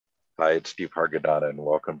Hi, it's Steve Hargadon, and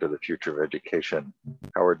welcome to the Future of Education.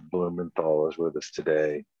 Howard Blumenthal is with us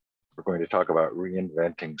today. We're going to talk about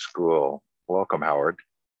reinventing school. Welcome, Howard.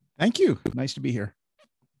 Thank you. Nice to be here.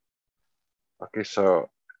 Okay, so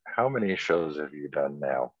how many shows have you done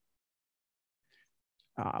now?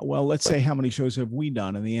 Well, let's say how many shows have we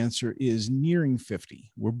done? And the answer is nearing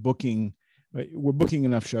 50. We're booking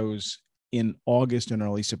enough shows in August and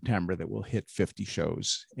early September that we'll hit 50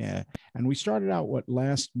 shows. And we started out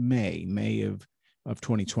last May of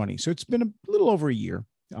 2020. So it's been a little over a year.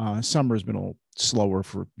 Summer has been a little slower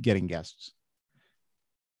for getting guests.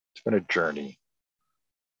 It's been a journey.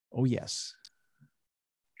 Oh, yes.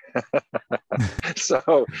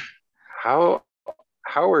 So how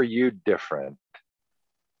are you different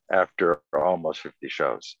after almost 50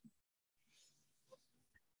 shows?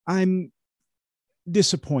 I'm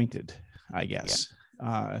disappointed, I guess.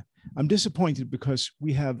 I'm disappointed because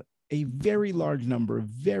we have a very large number of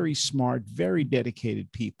very smart, very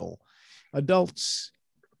dedicated people, adults,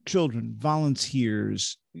 children,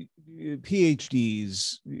 volunteers,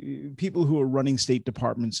 PhDs, people who are running state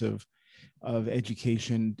departments of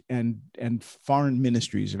education and foreign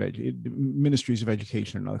ministries of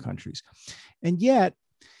education in other countries. And yet,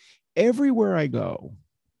 everywhere I go,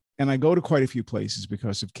 and I go to quite a few places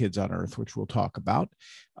because of Kids on Earth, which we'll talk about,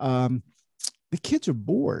 the kids are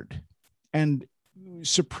bored and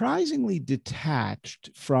surprisingly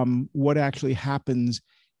detached from what actually happens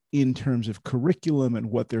in terms of curriculum and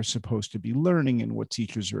what they're supposed to be learning and what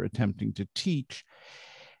teachers are attempting to teach.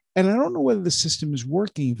 And I don't know whether the system is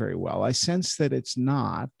working very well. I sense that it's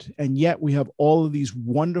not. And yet we have all of these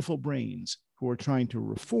wonderful brains who are trying to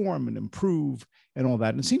reform and improve and all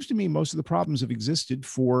that. And it seems to me most of the problems have existed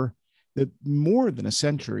for more than a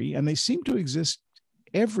century, and they seem to exist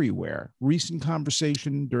everywhere. Recent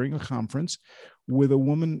conversation during a conference with a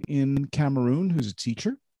woman in Cameroon who's a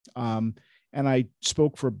teacher. And I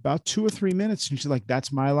spoke for about 2 or 3 minutes, and she's like,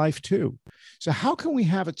 that's my life too. So how can we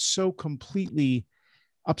have it so completely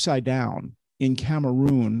upside down in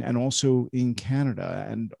Cameroon and also in Canada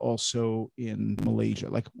and also in Malaysia?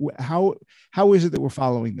 Like how is it that we're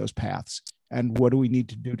following those paths, and what do we need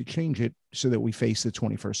to do to change it so that we face the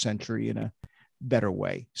 21st century in a better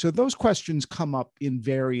way? So those questions come up in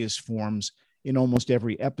various forms in almost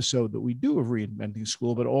every episode that we do of Reinventing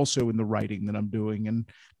School, but also in the writing that I'm doing and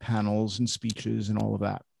panels and speeches and all of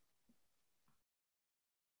that.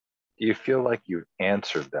 Do you feel like you've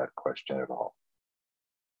answered that question at all?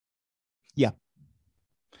 Yeah.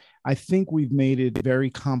 I think we've made it very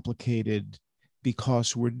complicated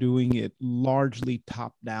because we're doing it largely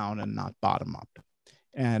top down and not bottom up.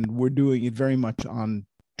 And we're doing it very much on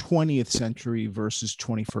 20th century versus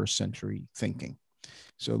 21st century thinking.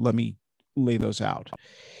 So let me lay those out.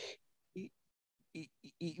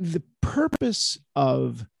 The purpose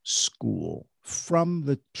of school from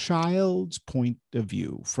the child's point of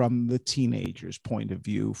view, from the teenager's point of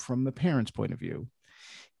view, from the parent's point of view,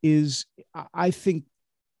 is, I think,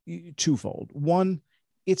 twofold. One,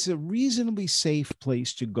 it's a reasonably safe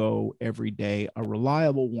place to go every day, a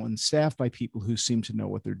reliable one, staffed by people who seem to know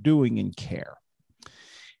what they're doing and care.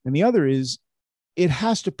 And the other is, it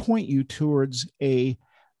has to point you towards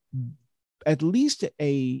at least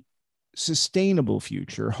a sustainable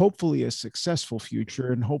future, hopefully a successful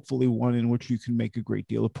future, and hopefully one in which you can make a great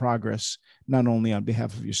deal of progress, not only on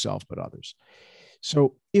behalf of yourself, but others.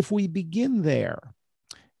 So if we begin there,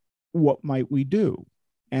 what might we do?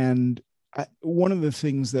 And one of the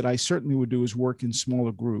things that I certainly would do is work in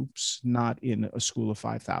smaller groups, not in a school of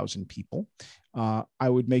 5,000 people. I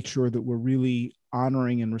would make sure that we're really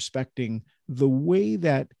honoring and respecting the way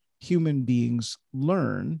that human beings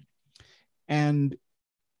learn and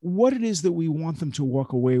what it is that we want them to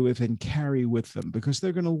walk away with and carry with them, because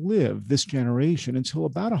they're going to live this generation until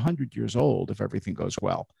about 100 years old, if everything goes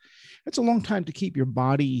well. It's a long time to keep your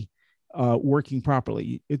body working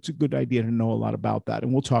properly. It's a good idea to know a lot about that,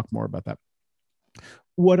 and we'll talk more about that.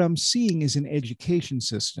 What I'm seeing is an education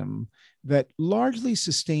system that largely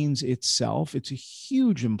sustains itself. It's a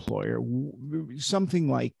huge employer. Something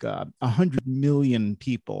like 100 million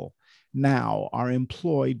people now are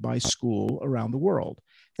employed by school around the world.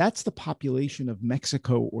 That's the population of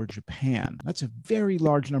Mexico or Japan. That's a very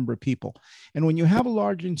large number of people. And when you have a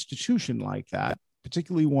large institution like that,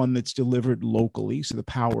 particularly one that's delivered locally, so the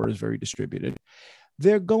power is very distributed,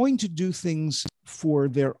 they're going to do things for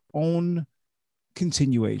their own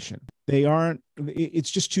continuation.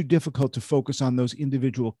 It's just too difficult to focus on those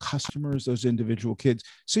individual customers, those individual kids.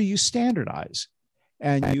 So you standardize,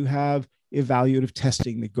 and you have evaluative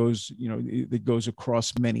testing that goes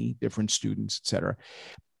across many different students, et cetera.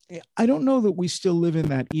 I don't know that we still live in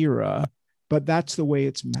that era, but that's the way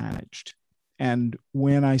it's managed. And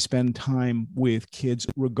when I spend time with kids,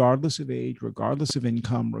 regardless of age, regardless of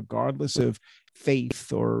income, regardless of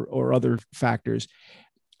faith or other factors,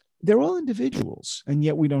 they're all individuals, and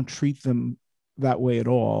yet we don't treat them that way at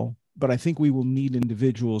all. But I think we will need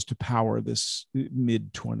individuals to power this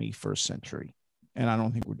mid 21st century. And I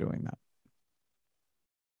don't think we're doing that.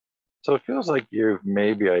 So it feels like you've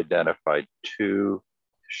maybe identified two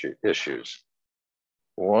issues.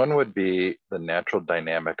 One would be the natural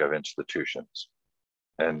dynamic of institutions.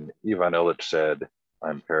 And Ivan Illich said,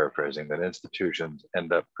 I'm paraphrasing, that institutions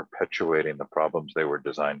end up perpetuating the problems they were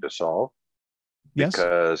designed to solve. Yes.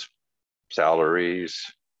 Because salaries,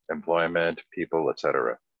 employment, people,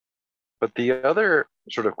 etc. But the other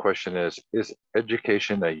sort of question is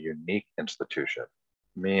education a unique institution?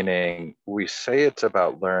 Meaning we say it's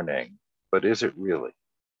about learning, but is it really?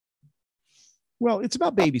 Well, it's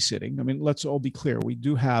about babysitting. I mean, let's all be clear. We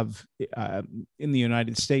do have in the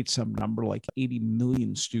United States some number like 80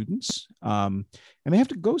 million students, and they have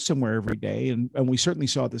to go somewhere every day. And we certainly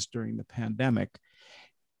saw this during the pandemic.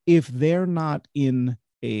 If they're not in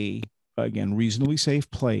a, again, reasonably safe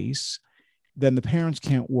place, then the parents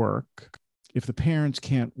can't work. If the parents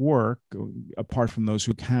can't work, apart from those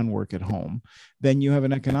who can work at home, then you have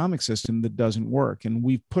an economic system that doesn't work. And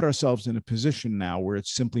we've put ourselves in a position now where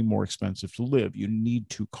it's simply more expensive to live. You need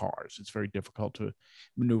two cars. It's very difficult to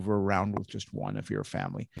maneuver around with just one if you're a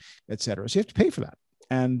family, et cetera. So you have to pay for that.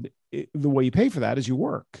 And the way you pay for that is you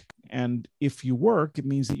work. And if you work, it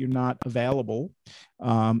means that you're not available,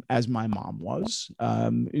 as my mom was,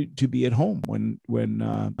 to be at home when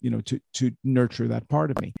to nurture that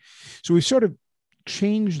part of me. So we've sort of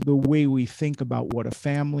changed the way we think about what a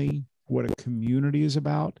family, what a community is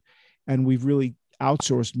about, and we've really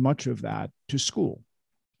outsourced much of that to school.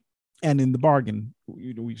 And in the bargain,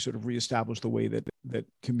 we've sort of reestablished the way that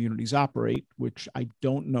communities operate, which I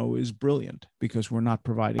don't know is brilliant because we're not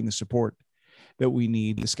providing the support that we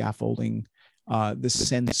need, the scaffolding, the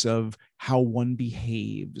sense of how one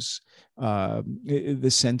behaves, the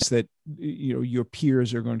sense that your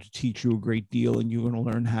peers are going to teach you a great deal and you're going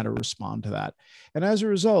to learn how to respond to that. And as a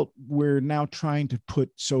result, we're now trying to put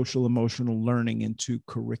social emotional learning into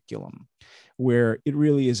curriculum, where it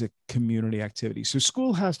really is a community activity. So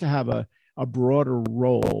school has to have a broader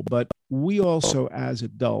role, but we also, as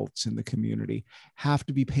adults in the community, have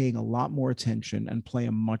to be paying a lot more attention and play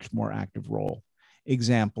a much more active role.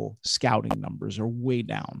 Example, scouting numbers are way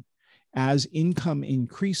down. As income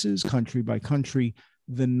increases country by country,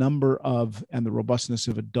 the number of and the robustness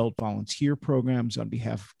of adult volunteer programs on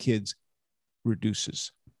behalf of kids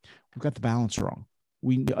reduces. We've got the balance wrong.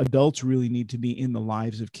 We adults really need to be in the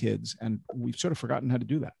lives of kids, and we've sort of forgotten how to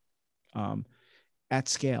do that at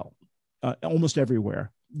scale, almost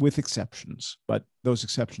everywhere, with exceptions, but those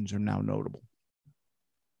exceptions are now notable.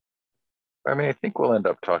 I mean, I think we'll end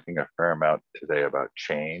up talking a fair amount today about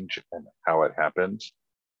change and how it happens.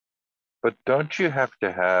 But don't you have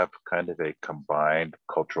to have kind of a combined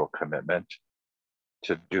cultural commitment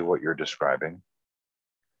to do what you're describing?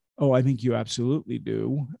 Oh, I think you absolutely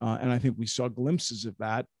do. And I think we saw glimpses of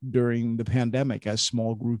that during the pandemic as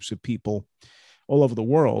small groups of people all over the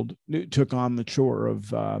world took on the chore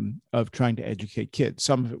of trying to educate kids,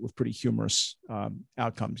 some of it with pretty humorous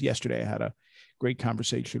outcomes. Yesterday, I had a great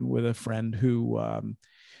conversation with a friend who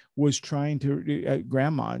was trying to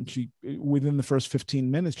grandma, and she, within the first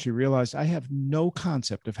 15 minutes, she realized I have no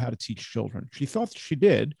concept of how to teach children. She thought she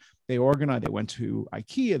did. They organized, they went to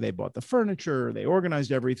IKEA, they bought the furniture, they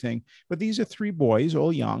organized everything. But these are three boys,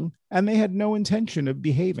 all young, and they had no intention of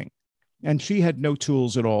behaving. And she had no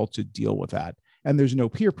tools at all to deal with that. And there's no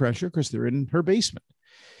peer pressure because they're in her basement.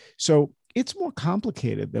 So it's more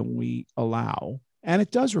complicated than we allow. And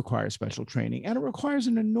it does require special training, and it requires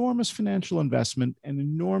an enormous financial investment, an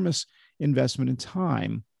enormous investment in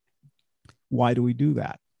time. Why do we do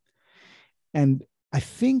that? And I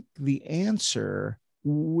think the answer,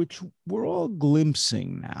 which we're all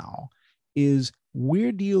glimpsing now, is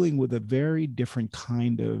we're dealing with a very different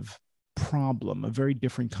kind of problem, a very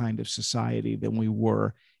different kind of society than we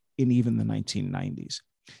were in even the 1990s.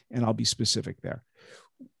 And I'll be specific there.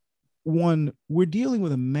 One, we're dealing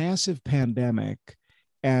with a massive pandemic,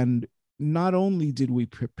 and not only did we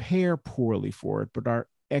prepare poorly for it, but our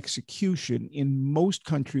execution in most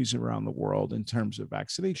countries around the world in terms of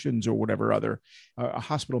vaccinations or whatever other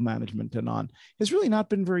hospital management and on has really not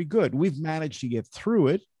been very good. We've managed to get through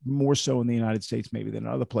it, more so in the United States maybe than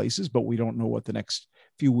other places, but we don't know what the next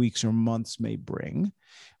few weeks or months may bring.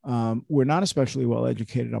 We're not especially well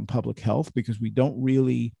educated on public health because we don't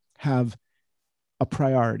really have a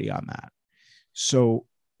priority on that. So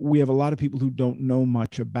we have a lot of people who don't know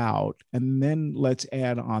much about. And then let's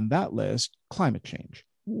add on that list climate change.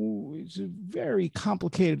 It's a very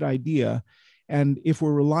complicated idea. And if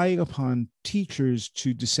we're relying upon teachers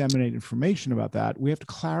to disseminate information about that, we have to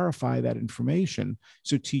clarify that information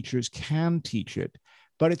so teachers can teach it.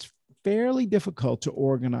 But it's fairly difficult to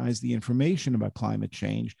organize the information about climate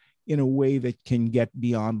change in a way that can get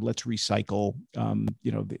beyond let's recycle,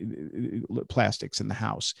 the plastics in the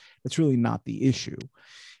house. That's really not the issue.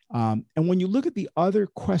 And when you look at the other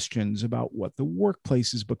questions about what the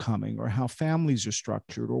workplace is becoming, or how families are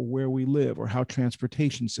structured, or where we live, or how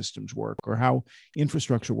transportation systems work, or how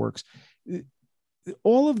infrastructure works,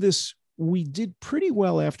 all of this we did pretty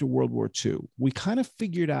well after World War II. We kind of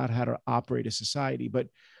figured out how to operate a society, but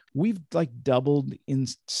we've like doubled in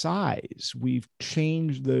size. We've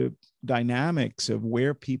changed the dynamics of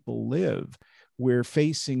where people live. We're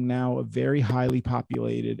facing now a very highly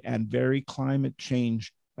populated and very climate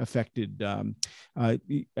change affected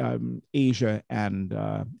Asia and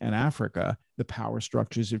Africa. The power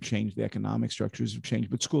structures have changed, the economic structures have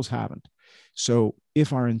changed, but schools haven't. So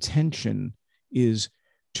if our intention is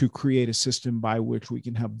to create a system by which we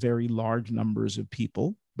can have very large numbers of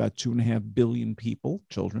people, about 2.5 billion people,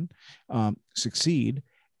 children, succeed,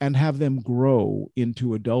 and have them grow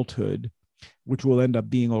into adulthood, which will end up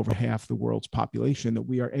being over half the world's population that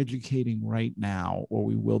we are educating right now, or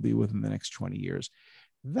we will be within the next 20 years.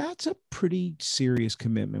 That's a pretty serious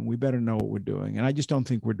commitment. We better know what we're doing. And I just don't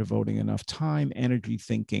think we're devoting enough time, energy,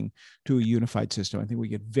 thinking to a unified system. I think we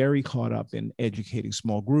get very caught up in educating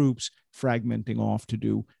small groups, fragmenting off to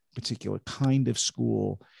do a particular kind of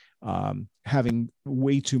school, having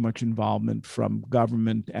way too much involvement from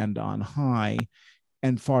government and on high,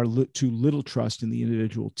 and far too little trust in the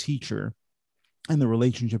individual teacher and the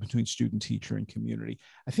relationship between student, teacher, and community.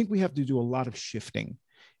 I think we have to do a lot of shifting.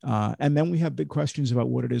 And then we have big questions about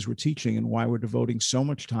what it is we're teaching and why we're devoting so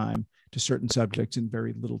much time to certain subjects and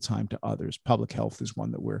very little time to others. Public health is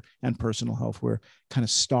one that and personal health, we're kind of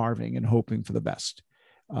starving and hoping for the best.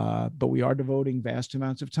 But we are devoting vast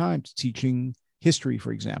amounts of time to teaching history,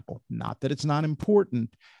 for example. Not that it's not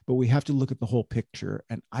important, but we have to look at the whole picture.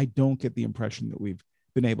 And I don't get the impression that we've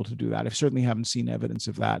been able to do that. I certainly haven't seen evidence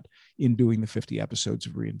of that in doing the 50 episodes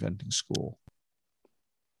of Reinventing School.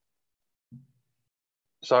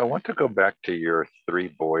 So I want to go back to your 3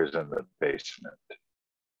 boys in the basement.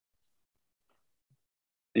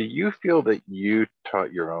 Do you feel that you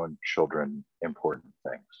taught your own children important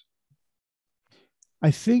things?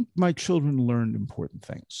 I think my children learned important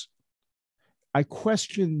things. I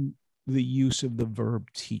question the use of the verb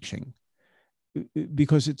teaching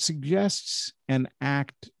because it suggests an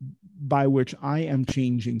act by which I am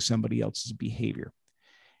changing somebody else's behavior.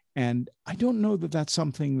 And I don't know that that's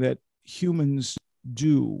something that humans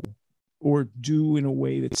do or do in a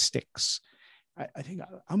way that sticks. I think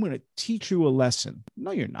I'm going to teach you a lesson.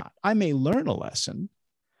 No, you're not. I may learn a lesson,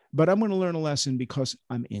 but I'm going to learn a lesson because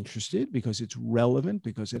I'm interested, because it's relevant,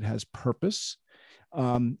 because it has purpose,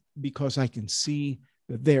 because I can see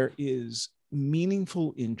that there is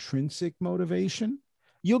meaningful intrinsic motivation.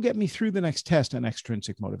 You'll get me through the next test on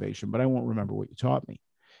extrinsic motivation, but I won't remember what you taught me.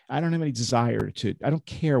 I don't have any desire I don't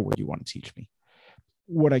care what you want to teach me.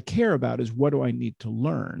 What I care about is what do I need to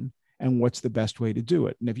learn and what's the best way to do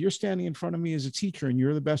it. And if you're standing in front of me as a teacher and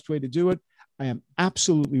you're the best way to do it, I am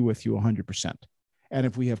absolutely with you 100%. And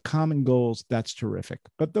if we have common goals, that's terrific.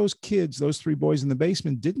 But those kids, those 3 boys in the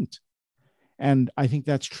basement didn't. And I think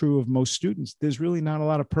that's true of most students. There's really not a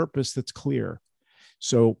lot of purpose that's clear.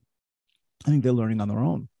 So I think they're learning on their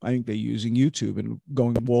own. I think they're using YouTube and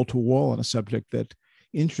going wall to wall on a subject that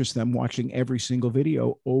interests them, watching every single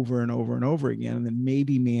video over and over and over again, and then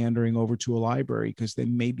maybe meandering over to a library because there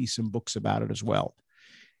may be some books about it as well.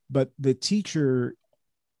 But the teacher,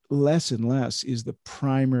 less and less, is the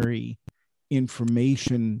primary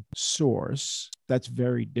information source. That's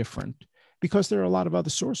very different because there are a lot of other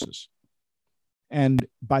sources. And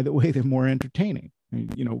by the way, they're more entertaining.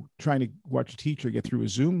 Trying to watch a teacher get through a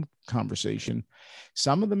Zoom conversation,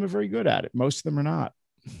 some of them are very good at it. Most of them are not.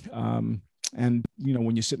 And,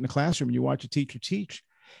 when you sit in the classroom and you watch a teacher teach,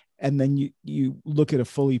 and then you look at a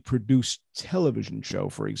fully produced television show,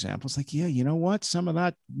 for example, it's like, yeah, you know what? Some of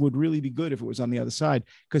that would really be good if it was on the other side,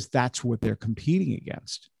 because that's what they're competing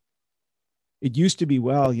against. It used to be,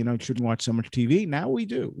 well, you shouldn't watch so much TV. Now we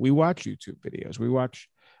do. We watch YouTube videos. We watch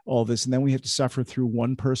all this. And then we have to suffer through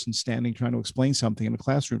one person standing trying to explain something in a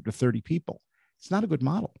classroom to 30 people. It's not a good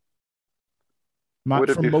model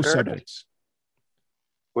for most subjects.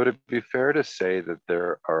 Would it be fair to say that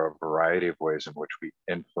there are a variety of ways in which we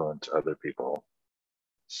influence other people,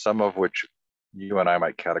 some of which you and I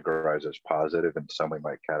might categorize as positive and some we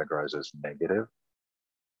might categorize as negative,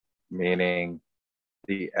 meaning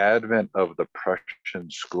the advent of the Prussian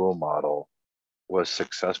school model was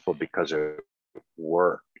successful because it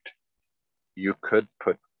worked. You could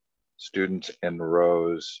put students in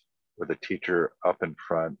rows with a teacher up in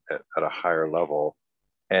front at a higher level,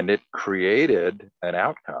 and it created an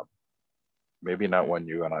outcome. Maybe not one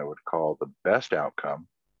you and I would call the best outcome,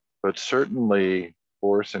 but certainly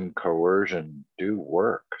force and coercion do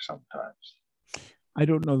work sometimes. I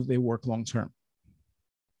don't know that they work long term.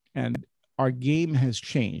 And our game has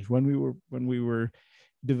changed. When we were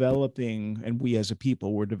developing, and we as a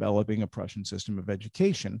people were developing a Prussian system of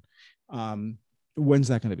education, when's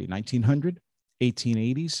that going to be? 1900,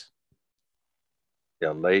 1880s?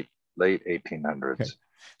 Yeah, late 1800s. Okay.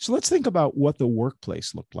 So let's think about what the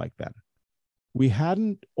workplace looked like then. We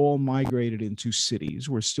hadn't all migrated into cities.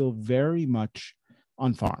 We're still very much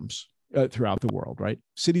on farms throughout the world, right?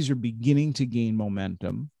 Cities are beginning to gain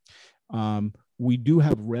momentum. We do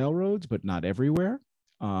have railroads, but not everywhere.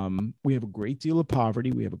 We have a great deal of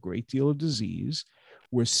poverty. We have a great deal of disease.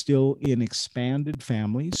 We're still in expanded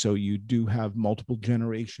families. So you do have multiple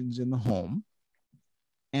generations in the home.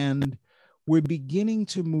 And we're beginning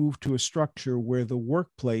to move to a structure where the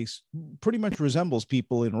workplace pretty much resembles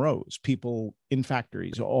people in rows, people in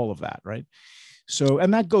factories, all of that, right? So,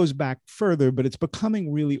 and that goes back further, but it's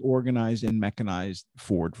becoming really organized and mechanized.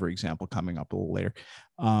 Ford, for example, coming up a little later.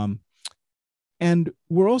 And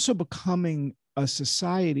we're also becoming a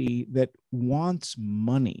society that wants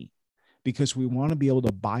money because we want to be able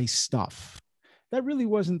to buy stuff. That really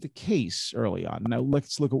wasn't the case early on. Now,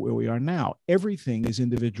 let's look at where we are now. Everything is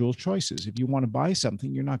individual choices. If you want to buy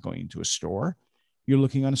something, you're not going to a store. You're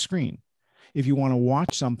looking on a screen. If you want to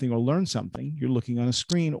watch something or learn something, you're looking on a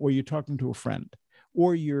screen, or you're talking to a friend,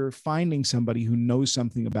 or you're finding somebody who knows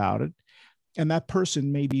something about it. And that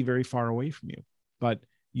person may be very far away from you, but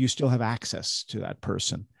you still have access to that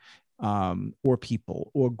person, or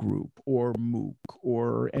people, or group, or MOOC,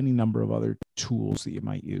 or any number of other tools that you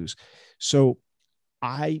might use. So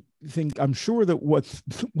I'm sure that what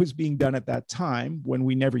was being done at that time, when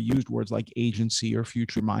we never used words like agency or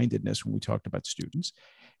future mindedness when we talked about students,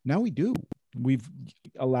 now we do. We've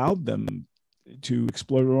allowed them to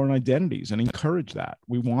explore their own identities and encourage that.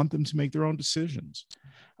 We want them to make their own decisions.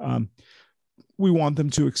 We want them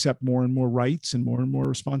to accept more and more rights and more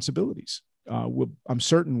responsibilities. I'm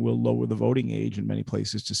certain we'll lower the voting age in many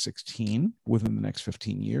places to 16 within the next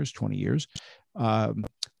 15 years, 20 years.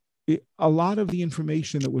 A lot of the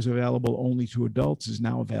information that was available only to adults is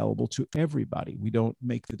now available to everybody. We don't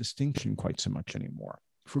make the distinction quite so much anymore,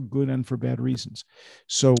 for good and for bad reasons.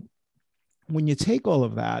 So when you take all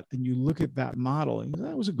of that and you look at that model, and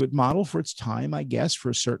that was a good model for its time, I guess,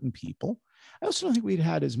 for certain people. I also don't think we'd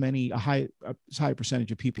had as high a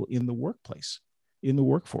percentage of people in the workplace, in the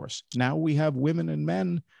workforce. Now we have women and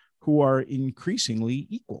men who are increasingly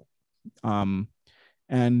equal. And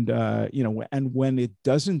when it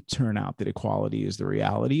doesn't turn out that equality is the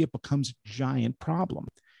reality, it becomes a giant problem.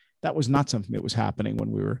 That was not something that was happening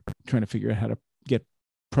when we were trying to figure out how to get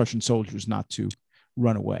Prussian soldiers not to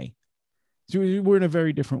run away. So we're in a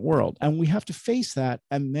very different world, and we have to face that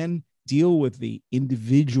and then deal with the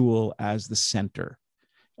individual as the center.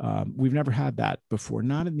 We've never had that before,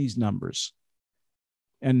 not in these numbers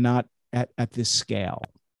and not at this scale.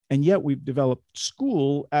 And yet we've developed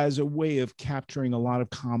school as a way of capturing a lot of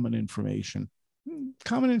common information.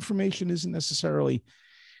 Common information isn't necessarily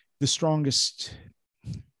the strongest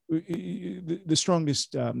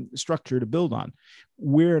structure to build on.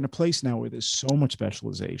 We're in a place now where there's so much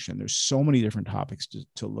specialization. There's so many different topics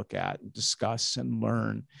to look at, and discuss, and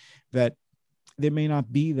learn, that there may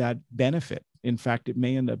not be that benefit. In fact, it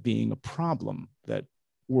may end up being a problem that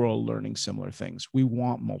we're all learning similar things. We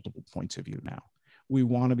want multiple points of view now. We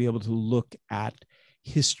want to be able to look at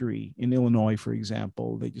history. In Illinois, for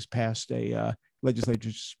example, they just passed legislature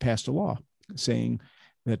just passed a law saying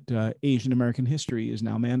that Asian American history is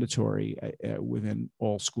now mandatory within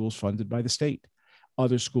all schools funded by the state.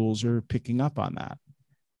 Other schools are picking up on that.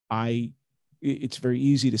 It's very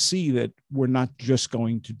easy to see that we're not just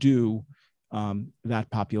going to do that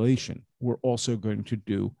population. We're also going to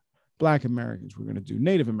do Black Americans, we're going to do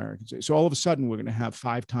Native Americans. So all of a sudden, we're going to have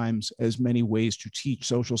 5 times as many ways to teach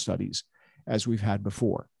social studies as we've had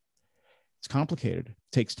before. It's complicated. It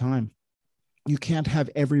takes time. You can't have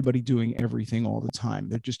everybody doing everything all the time.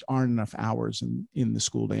 There just aren't enough hours in the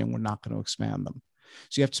school day, and we're not going to expand them.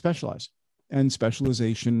 So you have to specialize. And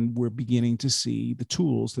specialization, we're beginning to see the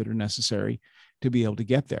tools that are necessary to be able to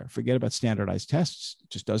get there. Forget about standardized tests. It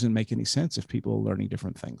just doesn't make any sense if people are learning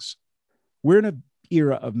different things. We're in a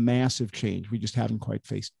era of massive change. We just haven't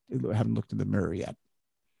haven't looked in the mirror yet.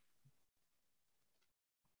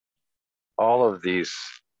 All of these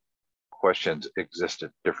questions exist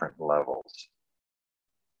at different levels.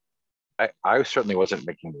 I certainly wasn't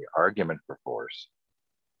making the argument for force,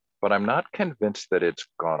 but I'm not convinced that it's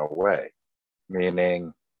gone away.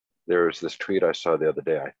 Meaning, there was this tweet I saw the other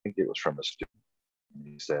day, I think it was from a student.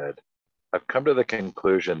 He said, I've come to the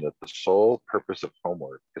conclusion that the sole purpose of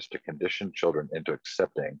homework is to condition children into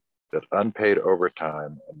accepting that unpaid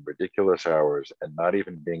overtime and ridiculous hours and not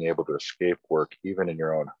even being able to escape work, even in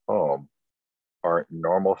your own home, aren't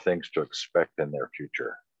normal things to expect in their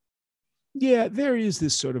future. Yeah, there is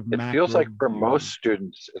this sort of It feels like for most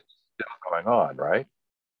students, it's still going on, right?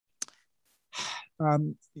 A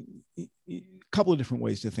couple of different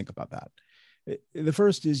ways to think about that. The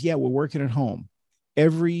first is, yeah, we're working at home.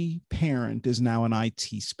 Every parent is now an IT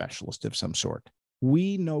specialist of some sort.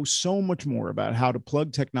 We know so much more about how to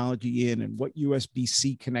plug technology in and what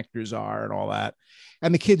USB-C connectors are and all that.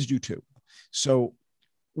 And the kids do too. So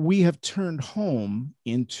we have turned home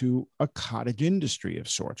into a cottage industry of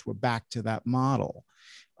sorts. We're back to that model.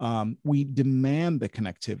 We demand the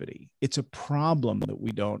connectivity. It's a problem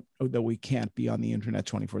that we can't be on the internet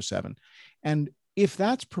 24/7. And if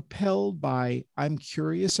that's propelled by, I'm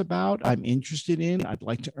curious about, I'm interested in, I'd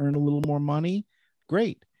like to earn a little more money,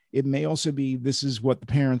 great. It may also be, this is what the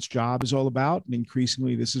parent's job is all about. And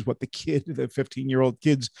increasingly, this is what the 15-year-old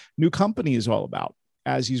kid's new company is all about,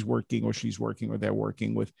 as he's working or she's working or they're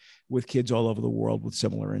working with kids all over the world with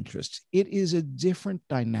similar interests. It is a different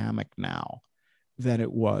dynamic now than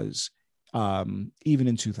it was even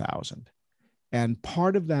in 2000. And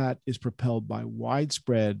part of that is propelled by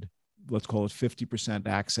widespread, let's call it 50%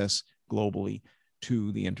 access globally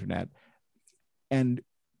to the internet. And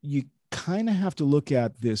you kind of have to look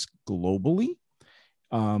at this globally,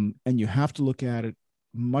 and you have to look at it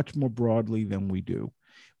much more broadly than we do.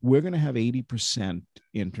 We're going to have 80%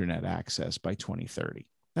 internet access by 2030.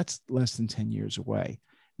 That's less than 10 years away.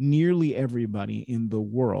 Nearly everybody in the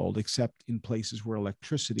world, except in places where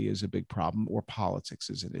electricity is a big problem or politics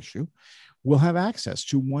is an issue, will have access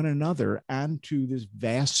to one another and to this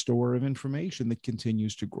vast store of information that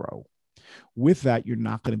continues to grow. With that, you're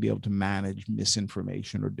not going to be able to manage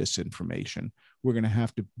misinformation or disinformation. We're going to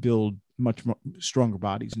have to build much more stronger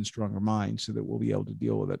bodies and stronger minds so that we'll be able to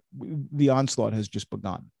deal with it. The onslaught has just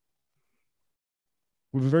begun.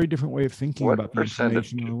 We have a very different way of thinking about the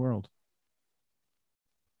information in the world.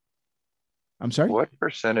 I'm sorry? What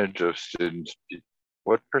percentage of students do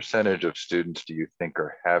you think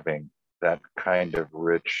are having that kind of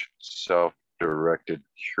rich, self-directed,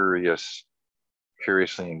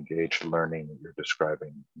 curiously engaged learning that you're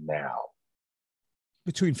describing now?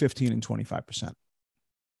 Between 15 and 25%.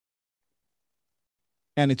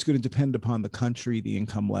 And it's going to depend upon the country, the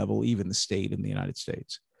income level, even the state in the United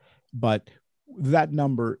States. But that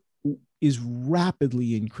number is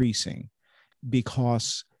rapidly increasing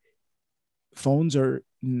because phones are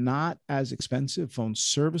not as expensive. Phone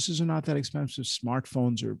services are not that expensive.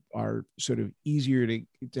 Smartphones are sort of easier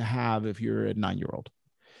to have if you're a 9-year-old.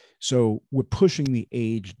 So we're pushing the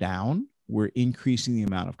age down. We're increasing the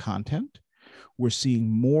amount of content. We're seeing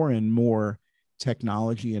more and more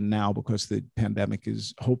technology. And now, because the pandemic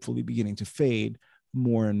is hopefully beginning to fade,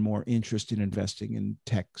 more and more interest in investing in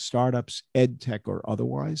tech startups, ed tech or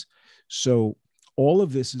otherwise. So all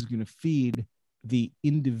of this is going to feed the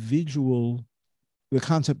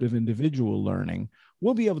concept of individual learning.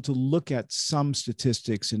 We'll be able to look at some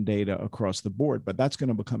statistics and data across the board, but that's going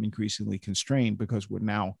to become increasingly constrained because we're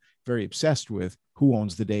now very obsessed with who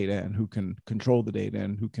owns the data and who can control the data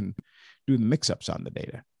and who can do the mix-ups on the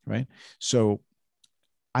data, right? So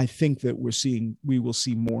I think that we will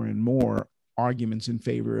see more and more arguments in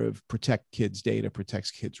favor of protect kids' data, protects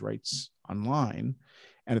kids' rights online.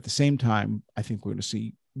 And at the same time, I think we're going to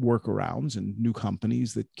see workarounds and new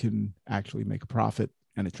companies that can actually make a profit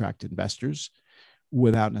and attract investors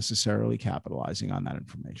without necessarily capitalizing on that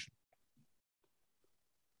information.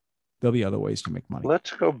 There'll be other ways to make money.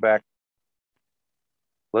 Let's go back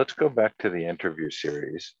to the interview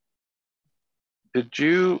series. Did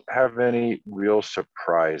you have any real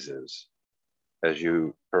surprises as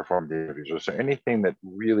you performed the interviews? Was there anything that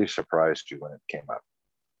really surprised you when it came up?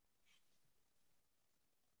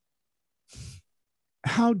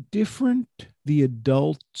 How different the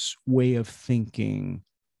adult's way of thinking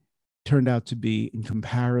turned out to be in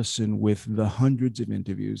comparison with the hundreds of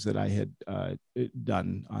interviews that I had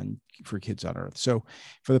done for Kids on Earth. So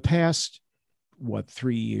for the past,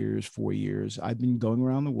 3 years, 4 years, I've been going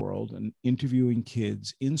around the world and interviewing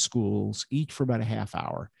kids in schools, each for about a half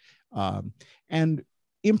hour. And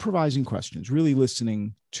improvising questions, really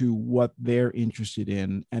listening to what they're interested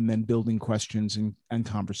in, and then building questions and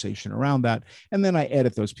conversation around that. And then I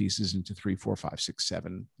edit those pieces into 3, 4, 5, 6,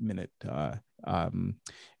 7 minute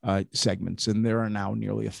segments. And there are now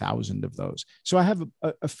nearly 1,000 of those. So I have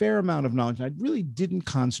a fair amount of knowledge. I really didn't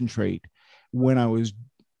concentrate when I was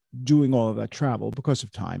doing all of that travel because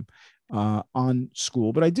of time on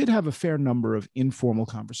school, but I did have a fair number of informal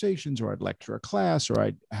conversations, or I'd lecture a class, or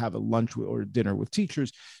I'd have a lunch or dinner with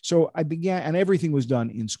teachers. So I began, and everything was done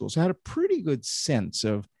in school. So I had a pretty good sense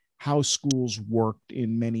of how schools worked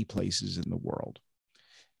in many places in the world.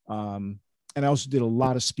 And I also did a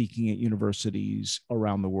lot of speaking at universities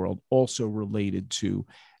around the world, also related to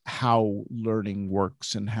how learning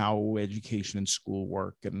works and how education and school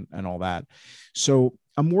work and all that. So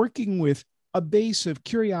I'm working with a base of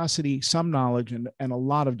curiosity, some knowledge, and a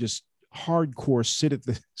lot of just hardcore sit at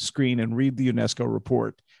the screen and read the UNESCO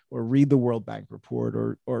report, or read the World Bank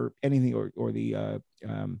report, or anything, or the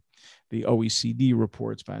OECD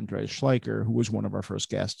reports by Andreas Schleicher, who was one of our first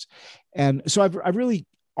guests. And so I've really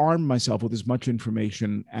armed myself with as much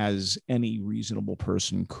information as any reasonable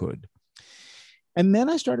person could. And then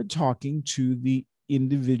I started talking to the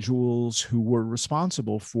individuals who were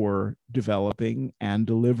responsible for developing and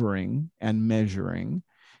delivering and measuring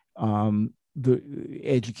the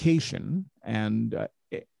education. And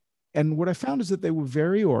what I found is that they were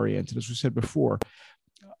very oriented, as we said before,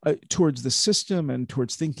 towards the system and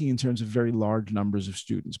towards thinking in terms of very large numbers of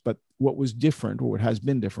students. But what was different, or what has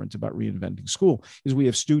been different about reinventing school, is we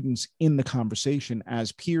have students in the conversation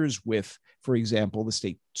as peers with, for example, the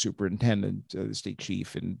state superintendent, the state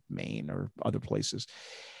chief in Maine or other places.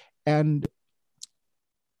 And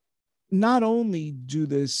not only do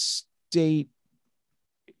the state,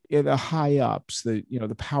 the high ups,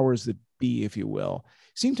 the powers that be, if you will,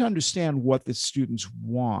 seem to understand what the students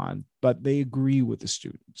want, but they agree with the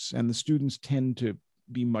students, and the students tend to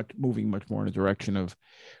be moving much more in a direction of,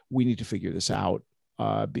 we need to figure this out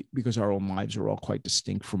because our own lives are all quite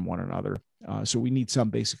distinct from one another. So we need some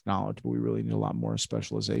basic knowledge, but we really need a lot more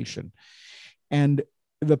specialization. And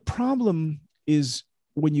the problem is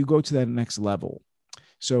when you go to that next level.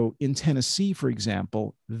 So in Tennessee, for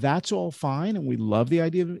example, that's all fine, and we love the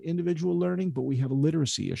idea of individual learning, but we have a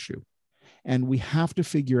literacy issue. And we have to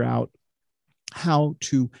figure out how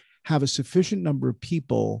to have a sufficient number of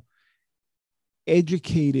people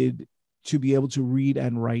educated to be able to read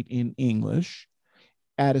and write in English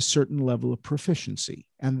at a certain level of proficiency.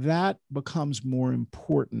 And that becomes more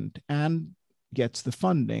important and gets the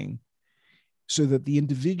funding, so that the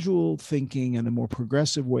individual thinking and the more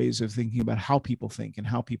progressive ways of thinking about how people think and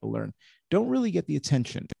how people learn don't really get the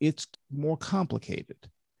attention. It's more complicated.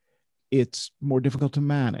 It's more difficult to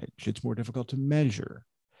manage. It's more difficult to measure,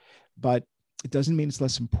 but it doesn't mean it's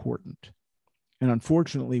less important. And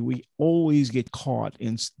unfortunately, we always get caught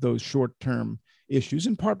in those short-term issues,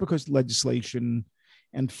 in part because legislation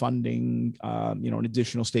and funding, and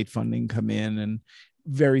additional state funding come in, and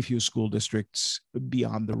very few school districts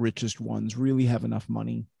beyond the richest ones really have enough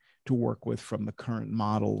money to work with from the current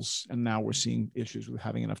models. And now we're seeing issues with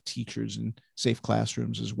having enough teachers and safe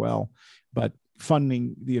classrooms as well. But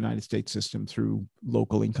funding the United States system through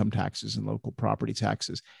local income taxes and local property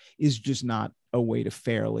taxes is just not a way to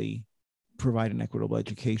fairly provide an equitable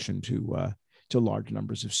education to large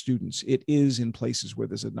numbers of students. It is in places where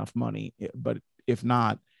there's enough money, but if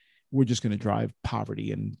not, we're just going to drive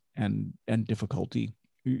poverty and difficulty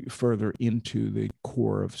further into the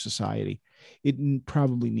core of society. It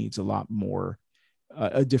probably needs a lot more,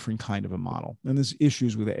 a different kind of a model. And there's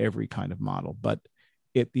issues with every kind of model, but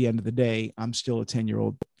at the end of the day, I'm still a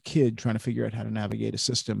 10-year-old kid trying to figure out how to navigate a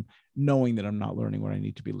system, knowing that I'm not learning what I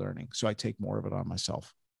need to be learning. So I take more of it on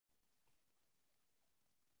myself.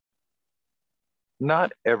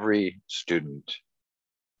 Not every student,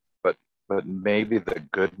 but maybe the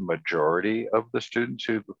good majority of the students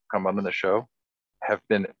who come on the show have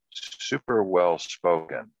been super well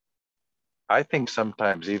spoken. I think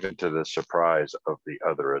sometimes even to the surprise of the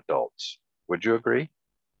other adults. Would you agree?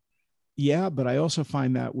 Yeah, but I also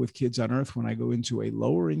find that with Kids on Earth, when I go into a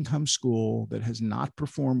lower income school that has not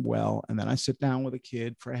performed well, and then I sit down with a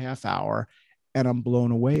kid for a half hour and I'm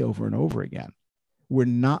blown away over and over again. We're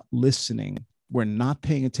not listening. We're not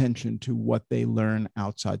paying attention to what they learn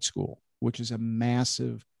outside school, which is a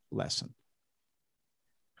massive lesson.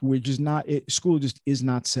 We're just not, school just is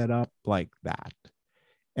not set up like that.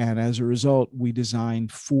 And as a result, we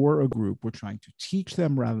designed for a group. We're trying to teach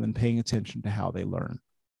them rather than paying attention to how they learn.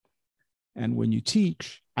 And when you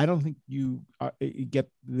teach, I don't think you get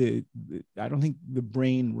I don't think the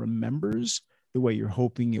brain remembers the way you're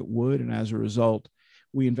hoping it would. And as a result,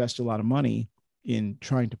 we invest a lot of money in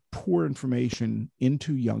trying to pour information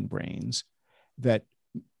into young brains that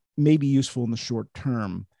may be useful in the short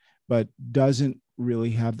term, but doesn't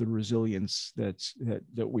really have the resilience that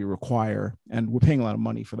we require. And we're paying a lot of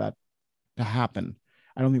money for that to happen.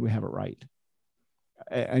 I don't think we have it right.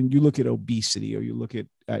 And you look at obesity, or you look at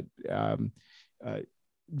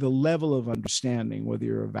the level of understanding, whether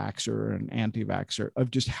you're a vaxxer or an anti-vaxxer, of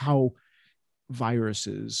just how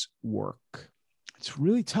viruses work. It's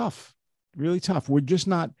really tough, really tough. We're just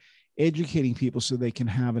not educating people so they can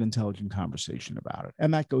have an intelligent conversation about it.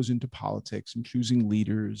 And that goes into politics and choosing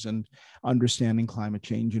leaders and understanding climate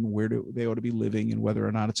change and where they ought to be living, and whether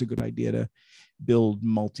or not it's a good idea to build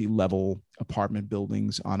multi-level apartment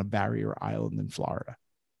buildings on a barrier island in Florida.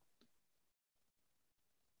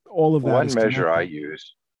 All of that One is measure connected.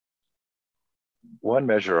 one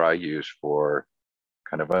measure I use for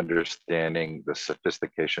kind of understanding the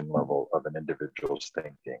sophistication level of an individual's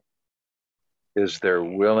thinking is their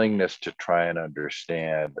willingness to try and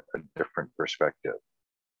understand a different perspective.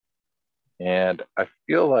 And I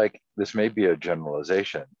feel like this may be a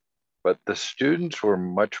generalization, but the students were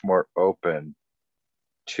much more open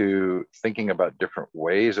to thinking about different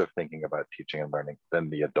ways of thinking about teaching and learning than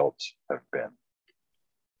the adults have been.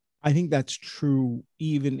 I think that's true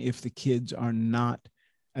even if the kids are not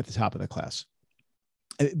at the top of the class,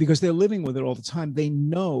 because they're living with it all the time. They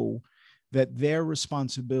know that their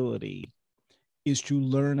responsibility is to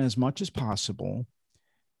learn as much as possible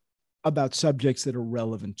about subjects that are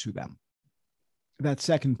relevant to them. That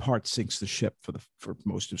second part sinks the ship for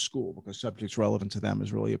most of school, because subjects relevant to them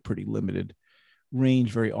is really a pretty limited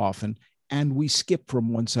range very often. And we skip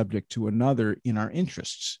from one subject to another in our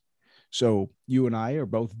interests. So you and I are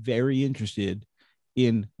both very interested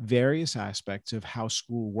in various aspects of how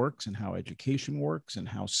school works and how education works and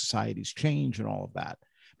how societies change and all of that.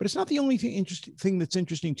 But it's not the only thing that's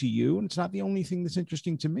interesting to you, and it's not the only thing that's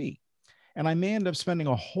interesting to me. And I may end up spending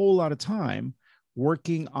a whole lot of time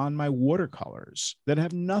working on my watercolors that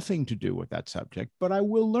have nothing to do with that subject, but I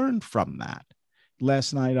will learn from that.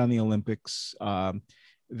 Last night on the Olympics,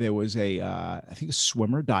 there was I think a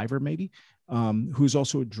swimmer, diver maybe, who's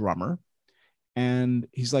also a drummer. And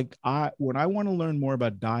he's like, when I want to learn more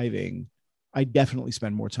about diving, I definitely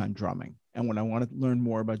spend more time drumming. And when I want to learn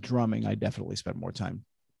more about drumming, I definitely spend more time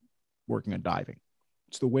working on diving.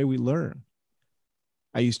 It's the way we learn.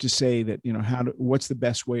 I used to say that, what's the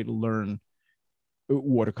best way to learn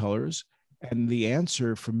watercolors? And the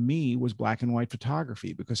answer for me was black and white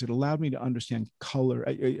photography, because it allowed me to understand color,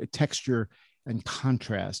 texture and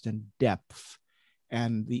contrast and depth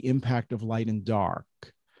and the impact of light and dark.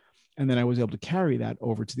 And then I was able to carry that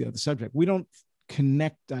over to the other subject. We don't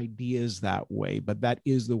connect ideas that way, but that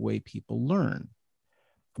is the way people learn.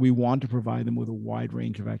 We want to provide them with a wide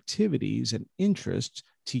range of activities and interests.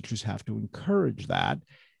 Teachers have to encourage that.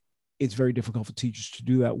 It's very difficult for teachers to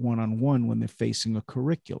do that one-on-one when they're facing a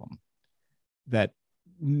curriculum that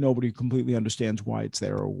nobody completely understands why it's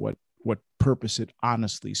there or what purpose it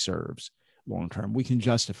honestly serves long term. We can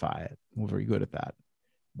justify it. We're very good at that.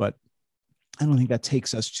 But I don't think that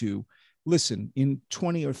takes us to, listen, in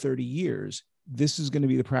 20 or 30 years, this is going to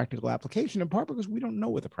be the practical application, in part because we don't know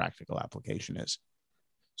what the practical application is.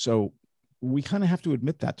 So we kind of have to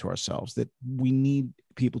admit that to ourselves, that we need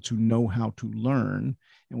people to know how to learn,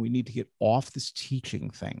 and we need to get off this teaching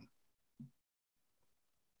thing.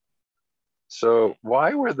 So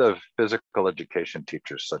why were the physical education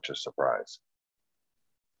teachers such a surprise?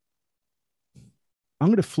 I'm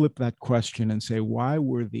going to flip that question and say, why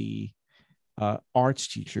were the arts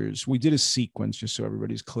teachers? We did a sequence, just so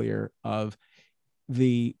everybody's clear, of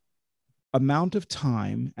the amount of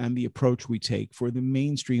time and the approach we take for the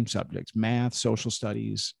mainstream subjects: math, social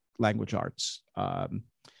studies, language arts,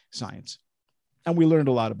 science. And we learned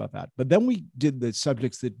a lot about that. But then we did the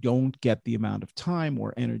subjects that don't get the amount of time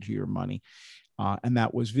or energy or money. And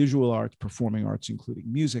that was visual arts, performing arts,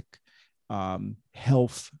 including music,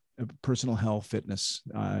 health, personal health, fitness,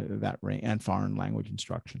 and foreign language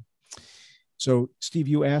instruction. So, Steve,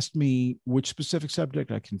 you asked me which specific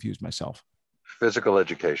subject. I confused myself. Physical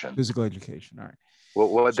education. Physical education. All right.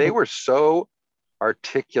 Well, they were so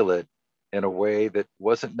articulate in a way that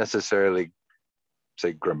wasn't necessarily,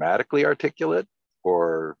 say, grammatically articulate,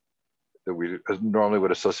 or that we normally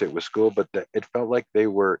would associate with school, but it felt like they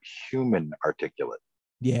were human articulate.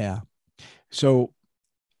 Yeah. So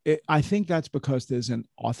I think that's because there's an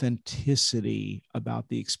authenticity about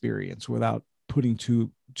the experience without putting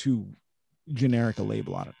too generic a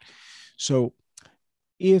label on it. So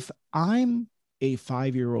if I'm a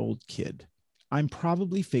 5-year-old kid, I'm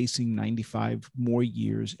probably facing 95 more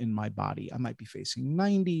years in my body. I might be facing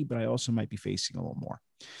 90, but I also might be facing a little more.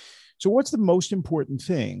 So what's the most important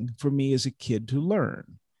thing for me as a kid to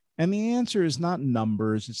learn? And the answer is not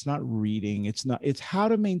numbers, it's not reading, it's how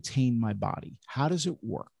to maintain my body. How does it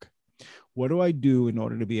work? What do I do in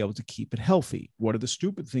order to be able to keep it healthy? What are the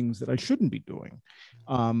stupid things that I shouldn't be doing?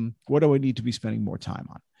 What do I need to be spending more time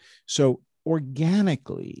on? So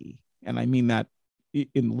organically, and I mean that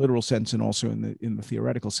in the literal sense and also in the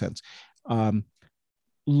theoretical sense, um,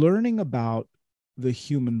 learning about the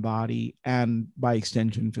human body and by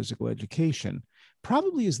extension physical education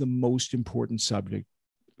probably is the most important subject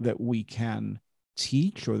that we can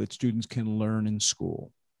teach or that students can learn in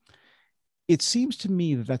school. It seems to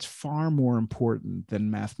me that that's far more important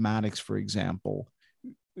than mathematics, for example,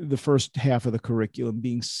 the first half of the curriculum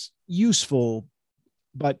being useful,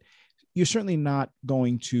 but you're certainly not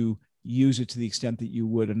going to use it to the extent that you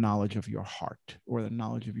would a knowledge of your heart or the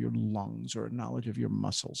knowledge of your lungs or a knowledge of your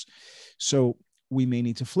muscles. So we may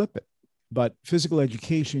need to flip it. But physical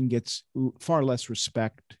education gets far less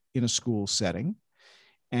respect in a school setting.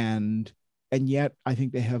 And yet I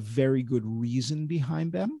think they have very good reason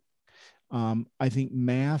behind them. I think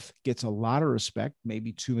math gets a lot of respect,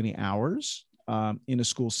 maybe too many hours in a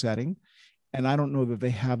school setting. And I don't know that they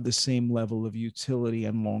have the same level of utility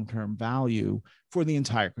and long-term value for the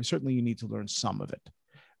entire course. Certainly you need to learn some of it.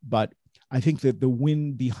 But I think that the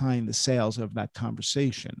wind behind the sails of that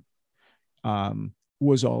conversation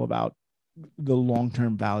was all about the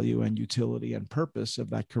long-term value and utility and purpose of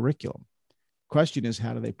that curriculum. Question is,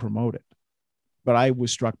 how do they promote it? But I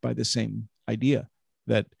was struck by the same idea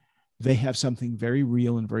that they have something very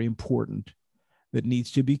real and very important that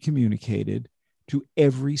needs to be communicated to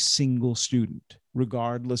every single student,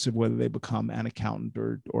 regardless of whether they become an accountant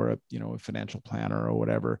or a financial planner or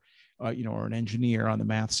whatever, or an engineer on the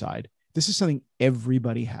math side. This is something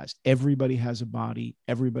everybody has. Everybody has a body.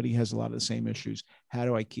 Everybody has a lot of the same issues. How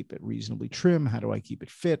do I keep it reasonably trim? How do I keep it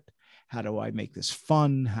fit? How do I make this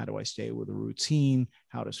fun? How do I stay with a routine?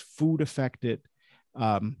 How does food affect it?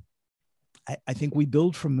 I think we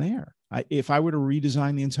build from there. If I were to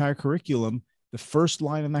redesign the entire curriculum, the first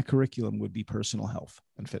line in that curriculum would be personal health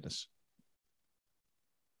and fitness.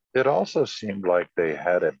 It also seemed like they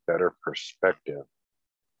had a better perspective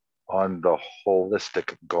on the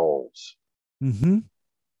holistic goals. Mm-hmm.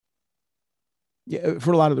 Yeah,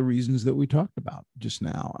 for a lot of the reasons that we talked about just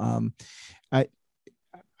now.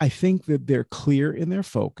 I think that they're clear in their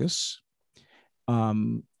focus.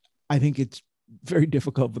 I think it's very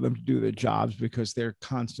difficult for them to do their jobs because they're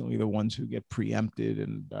constantly the ones who get preempted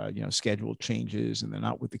and schedule changes, and they're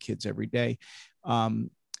not with the kids every day.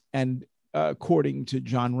 And according to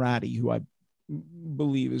John Ratty, who I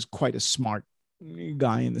believe is quite a smart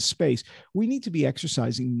guy in the space, we need to be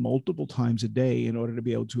exercising multiple times a day in order to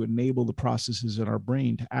be able to enable the processes in our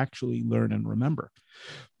brain to actually learn and remember.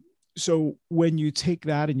 So when you take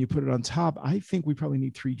that and you put it on top, I think we probably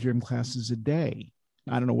need 3 gym classes a day.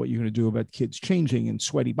 I don't know what you're going to do about kids changing and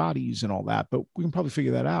sweaty bodies and all that, but we can probably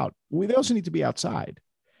figure that out. They also need to be outside.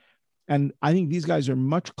 And I think these guys are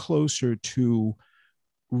much closer to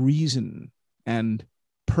reason and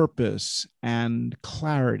purpose and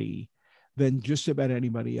clarity than just about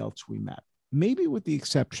anybody else we met. Maybe with the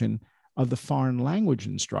exception of the foreign language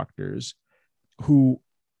instructors who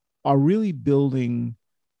are really building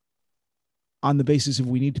on the basis of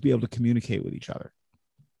we need to be able to communicate with each other.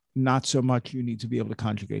 Not so much you need to be able to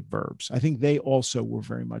conjugate verbs. I think they also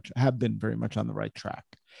have been very much on the right track.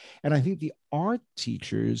 And I think the art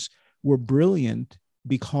teachers were brilliant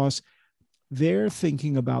because they're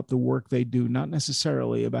thinking about the work they do, not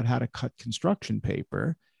necessarily about how to cut construction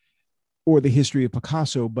paper or the history of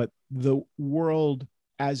Picasso, but the world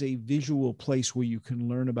as a visual place where you can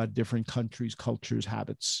learn about different countries, cultures,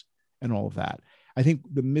 habits, and all of that. I think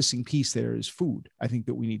the missing piece there is food. I think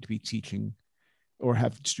that we need to be teaching or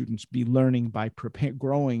have students be learning by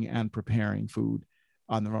growing and preparing food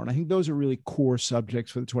on their own. I think those are really core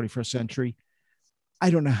subjects for the 21st century.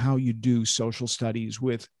 I don't know how you do social studies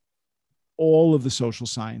with all of the social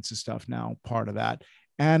sciences stuff now part of that,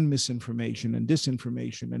 and misinformation and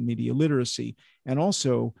disinformation and media literacy, and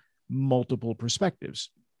also multiple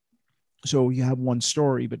perspectives. So you have one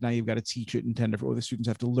story, but now you've got to teach it in 10 different, or the students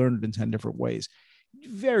have to learn it in 10 different ways.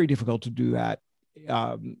 Very difficult to do that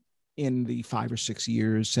in the 5 or 6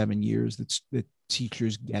 years, 7 years that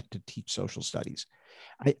teachers get to teach social studies.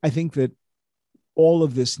 I think that all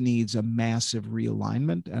of this needs a massive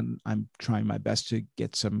realignment, and I'm trying my best to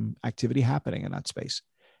get some activity happening in that space.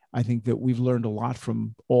 I think that we've learned a lot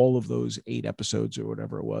from all of those 8 episodes or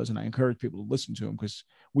whatever it was, and I encourage people to listen to them because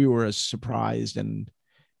we were as surprised and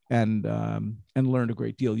learned a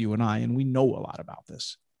great deal, you and I, and we know a lot about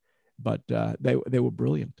this. But they were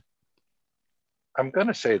brilliant. I'm going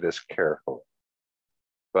to say this carefully,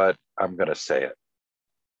 but I'm going to say it.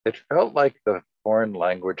 It felt like the foreign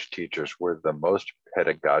language teachers were the most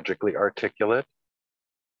pedagogically articulate,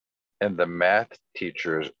 and the math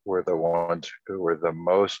teachers were the ones who were the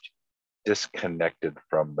most disconnected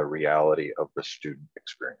from the reality of the student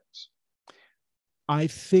experience. I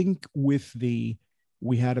think we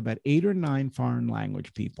had about 8 or 9 foreign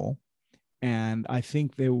language people. And I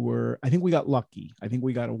think we got lucky. I think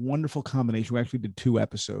we got a wonderful combination. We actually did 2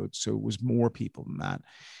 episodes, so it was more people than that.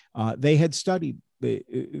 They had studied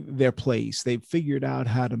their place. They figured out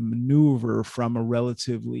how to maneuver from a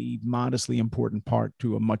relatively modestly important part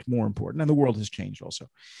to a much more important. And the world has changed also.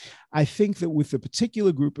 I think that with the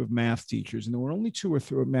particular group of math teachers, and there were only 2 or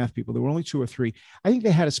 3 math people, there were only 2 or 3, I think they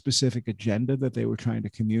had a specific agenda that they were trying to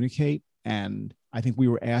communicate. And I think we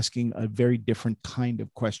were asking a very different kind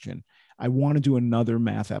of question. I want to do another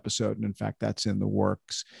math episode. And in fact, that's in the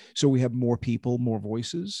works. So we have more people, more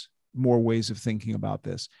voices, more ways of thinking about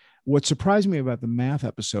this. What surprised me about the math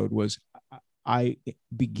episode was I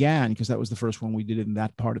began, because that was the first one we did in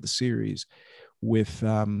that part of the series, with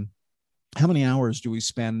how many hours do we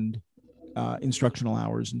spend instructional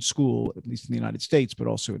hours in school, at least in the United States, but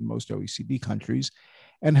also in most OECD countries,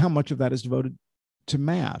 and how much of that is devoted to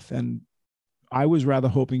math. And I was rather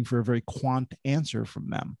hoping for a very quant answer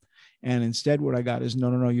from them. And instead, what I got is,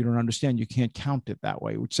 no, you don't understand. You can't count it that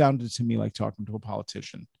way, which sounded to me like talking to a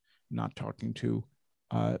politician, not talking to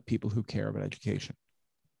people who care about education.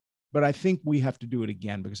 But I think we have to do it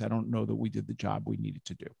again, because I don't know that we did the job we needed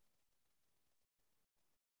to do.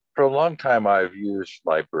 For a long time, I've used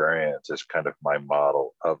librarians as kind of my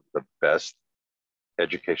model of the best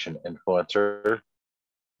education influencer.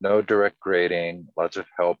 No direct grading, lots of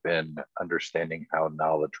help in understanding how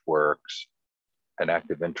knowledge works, an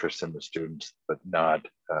active interest in the students, but not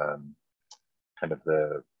kind of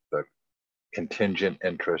the contingent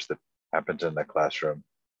interest that happens in the classroom.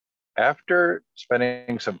 After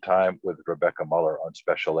spending some time with Rebecca Muller on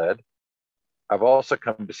special ed, I've also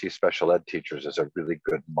come to see special ed teachers as a really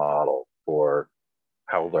good model for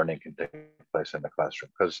how learning can take place in the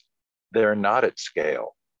classroom, because they're not at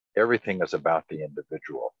scale. Everything is about the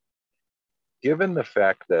individual. Given the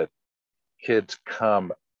fact that kids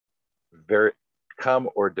come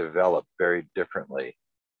or develop very differently,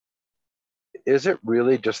 is it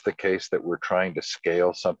really just the case that we're trying to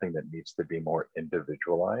scale something that needs to be more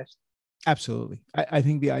individualized? Absolutely. I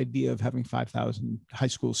think the idea of having 5,000 high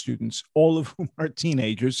school students, all of whom are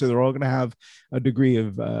teenagers, so they're all going to have a degree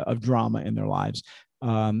of drama in their lives,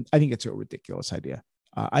 I think it's a ridiculous idea.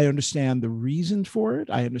 I understand the reason for it.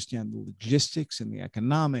 I understand the logistics and the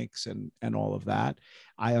economics and all of that.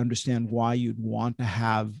 I understand why you'd want to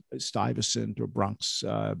have Stuyvesant or Bronx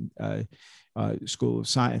School of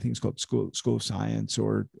Science, I think it's called School of Science,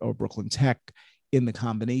 or Brooklyn Tech in the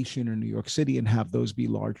combination, or New York City, and have those be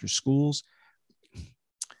larger schools.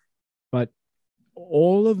 But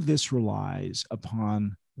all of this relies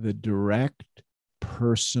upon the direct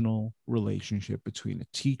personal relationship between a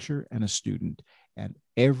teacher and a student, and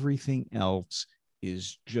everything else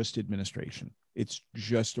is just administration. It's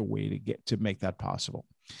just a way to make that possible.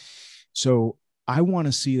 So I want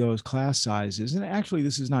to see those class sizes. And actually,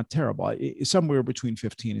 this is not terrible. It's somewhere between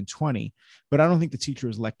 15 and 20, but I don't think the teacher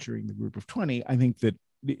is lecturing the group of 20. I think that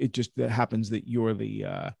it just that happens that you're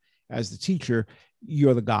as the teacher,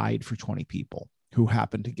 you're the guide for 20 people who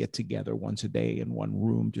happen to get together once a day in one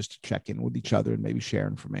room just to check in with each other and maybe share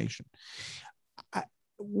information.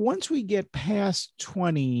 Once we get past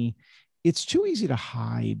 20, it's too easy to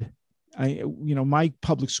hide. My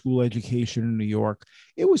public school education in New York,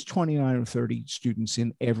 it was 29 or 30 students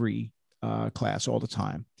in every class all the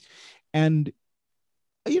time. And,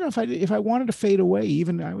 if I wanted to fade away,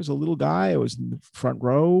 even I was a little guy, I was in the front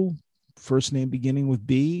row, first name beginning with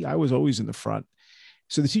B, I was always in the front.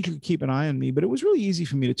 So the teacher could keep an eye on me, but it was really easy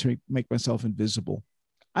for me to make myself invisible.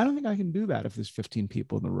 I don't think I can do that if there's 15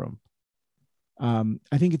 people in the room.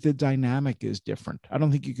 I think the dynamic is different. I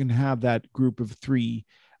don't think you can have that group of 3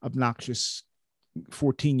 obnoxious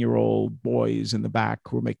 14-year-old boys in the back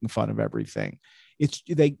who are making fun of everything.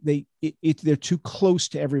 They're too close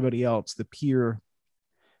to everybody else. The peer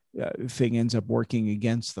thing ends up working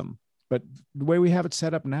against them. But the way we have it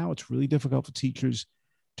set up now, it's really difficult for teachers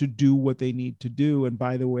to do what they need to do. And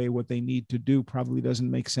by the way, what they need to do probably doesn't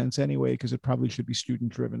make sense anyway, because it probably should be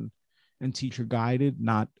student driven and teacher guided,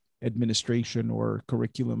 not administration or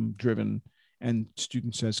curriculum driven and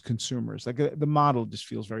students as consumers. Like the model just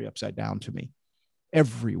feels very upside down to me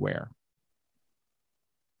everywhere.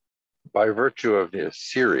 By virtue of this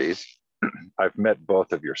series, I've met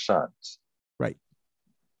both of your sons. Right.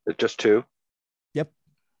 Just 2? Yep.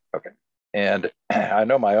 Okay. And I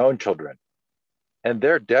know my own children, and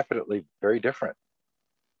they're definitely very different.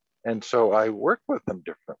 And so I work with them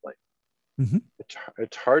differently. Mm-hmm.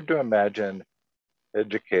 It's hard to imagine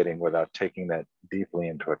educating without taking that deeply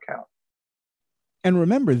into account. And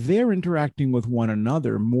remember, they're interacting with one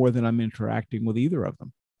another more than I'm interacting with either of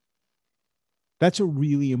them. That's a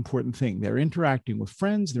really important thing. They're interacting with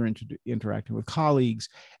friends, they're interacting with colleagues,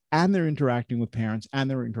 and they're interacting with parents, and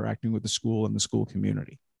they're interacting with the school and the school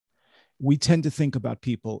community. We tend to think about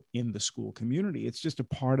people in the school community. It's just a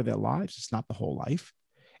part of their lives. It's not the whole life.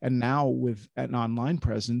 And now with an online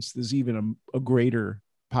presence, there's even a greater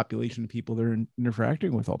population of people they're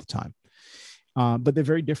interacting with all the time. But they're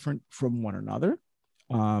very different from one another.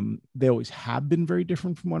 They always have been very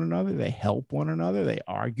different from one another. They help one another. They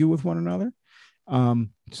argue with one another.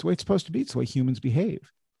 It's the way it's supposed to be. It's the way humans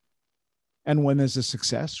behave. And when there's a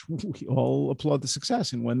success, we all applaud the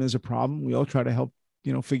success. And when there's a problem, we all try to help,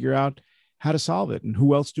 figure out how to solve it. And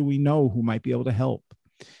who else do we know who might be able to help?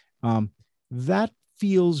 That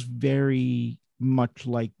feels very much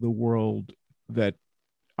like the world that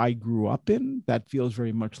I grew up in. That feels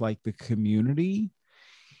very much like the community.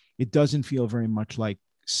 It doesn't feel very much like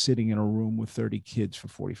sitting in a room with 30 kids for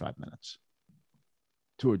 45 minutes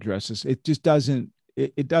to address this. It just doesn't,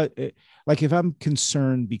 like if I'm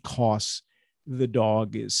concerned because the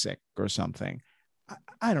dog is sick or something,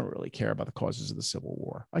 I don't really care about the causes of the Civil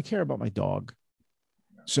War. I care about my dog.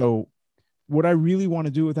 So what I really want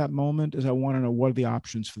to do at that moment is I want to know what are the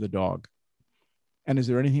options for the dog. And is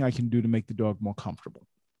there anything I can do to make the dog more comfortable?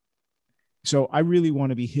 So I really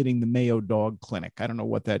want to be hitting the Mayo Dog Clinic. I don't know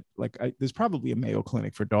what that, there's probably a Mayo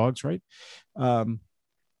Clinic for dogs, right?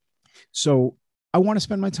 So I want to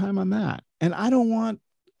spend my time on that. And I don't want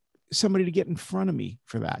somebody to get in front of me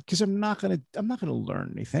for that because I'm not going to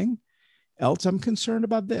learn anything else. I'm concerned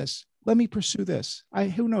about this. Let me pursue this.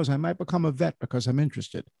 Who knows? I might become a vet because I'm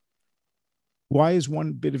interested. Why is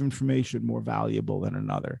one bit of information more valuable than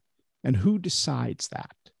another? And who decides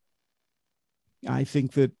that? I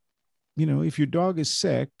think that, if your dog is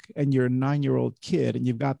sick and you're a 9-year-old kid and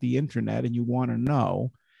you've got the internet and you want to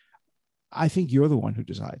know, I think you're the one who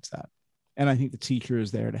decides that. And I think the teacher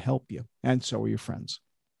is there to help you. And so are your friends.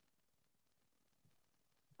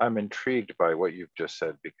 I'm intrigued by what you've just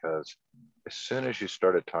said because as soon as you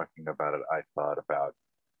started talking about it, I thought about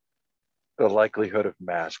the likelihood of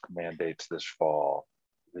mask mandates this fall,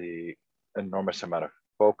 the enormous amount of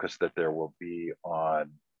focus that there will be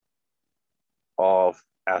on all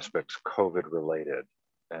aspects COVID related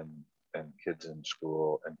and kids in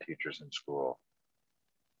school and teachers in school.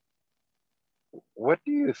 What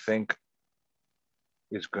do you think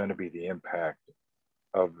is going to be the impact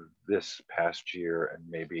of this past year and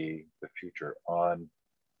maybe the future on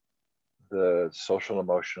the social,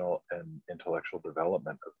 emotional, and intellectual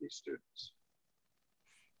development of these students?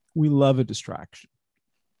 We love a distraction.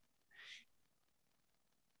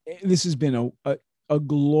 This has been a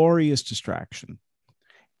glorious distraction.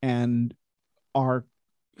 And our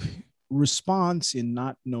response in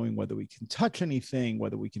not knowing whether we can touch anything,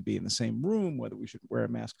 whether we can be in the same room, whether we should wear a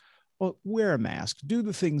mask. Well, wear a mask. Do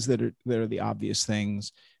the things that are the obvious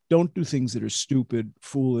things. Don't do things that are stupid,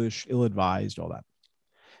 foolish, ill-advised, all that.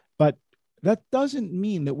 But that doesn't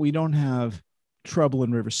mean that we don't have trouble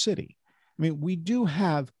in River City. I mean, we do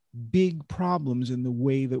have big problems in the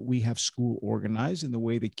way that we have school organized, in the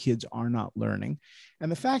way that kids are not learning.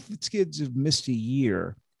 And the fact that kids have missed a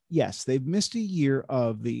year, yes, they've missed a year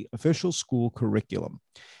of the official school curriculum.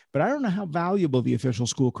 But I don't know how valuable the official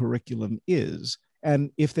school curriculum is.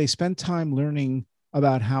 And if they spend time learning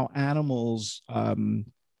about how animals,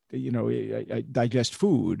 digest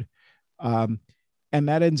food, and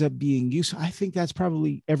that ends up being useful, I think that's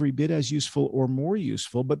probably every bit as useful or more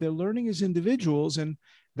useful, but they're learning as individuals, and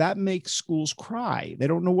that makes schools cry. They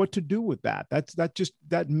don't know what to do with that.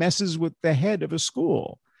 That messes with the head of a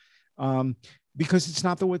school, because it's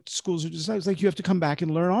not the what schools are designed. It's like you have to come back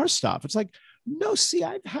and learn our stuff. It's like, no, see,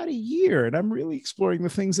 I've had a year and I'm really exploring the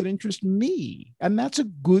things that interest me, and that's a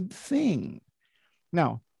good thing.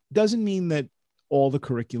 Now, doesn't mean that all the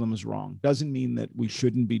curriculum is wrong. Doesn't mean that we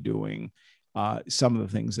shouldn't be doing some of the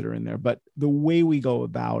things that are in there, but the way we go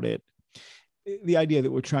about it, the idea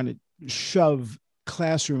that we're trying to shove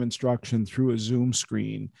classroom instruction through a Zoom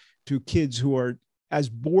screen to kids who are as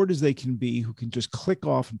bored as they can be, who can just click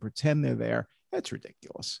off and pretend they're there, that's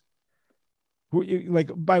ridiculous.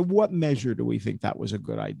 Like, by what measure do we think that was a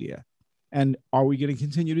good idea? And are we going to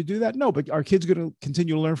continue to do that? No, but are kids going to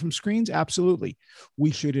continue to learn from screens? Absolutely.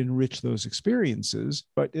 We should enrich those experiences,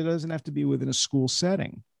 but it doesn't have to be within a school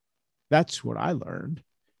setting. That's what I learned.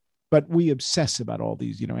 But we obsess about all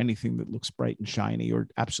these, anything that looks bright and shiny or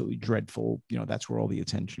absolutely dreadful, that's where all the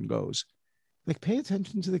attention goes. Like, pay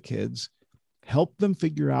attention to the kids, help them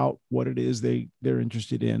figure out what it is they're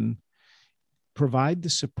interested in, provide the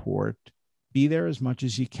support, be there as much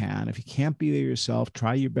as you can. If you can't be there yourself,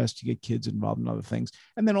 try your best to get kids involved in other things.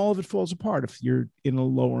 And then all of it falls apart. If you're in a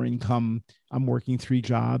lower income, I'm working 3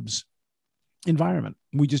 jobs environment,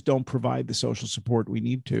 we just don't provide the social support we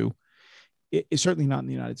need to. It's certainly not in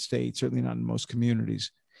the United States, certainly not in most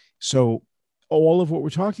communities. So all of what we're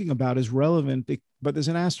talking about is relevant, but there's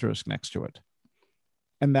an asterisk next to it.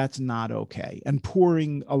 And that's not okay. And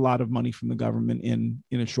pouring a lot of money from the government in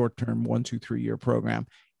a short-term 1, 2, 3-year program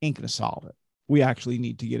ain't going to solve it. We actually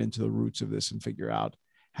need to get into the roots of this and figure out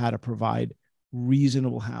how to provide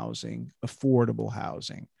reasonable housing, affordable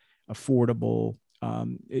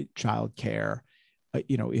child care,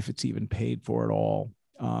 if it's even paid for at all.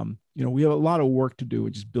 We have a lot of work to do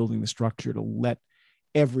with just building the structure to let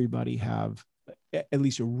everybody have at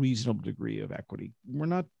least a reasonable degree of equity. We're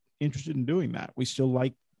not interested in doing that. We still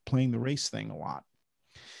like playing the race thing a lot.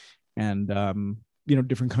 And,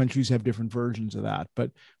 different countries have different versions of that,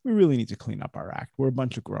 but we really need to clean up our act. We're a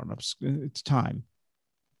bunch of grownups. It's time.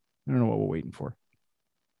 I don't know what we're waiting for.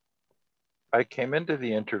 I came into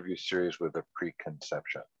the interview series with a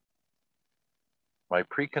preconception. My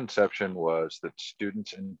preconception was that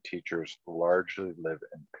students and teachers largely live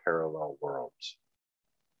in parallel worlds.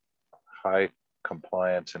 High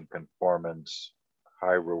compliance and conformance,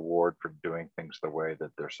 high reward for doing things the way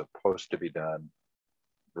that they're supposed to be done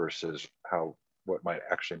versus what might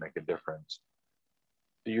actually make a difference.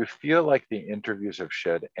 Do you feel like the interviews have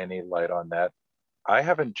shed any light on that? I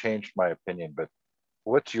haven't changed my opinion, but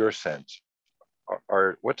what's your sense?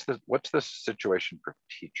 What's the situation for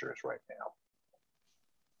teachers right now?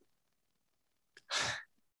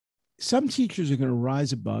 Some teachers are going to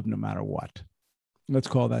rise above no matter what. Let's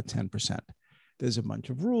call that 10%. There's a bunch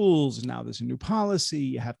of rules. And now there's a new policy.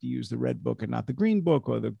 You have to use the red book and not the green book,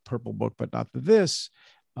 or the purple book, but not the this.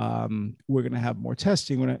 We're going to have more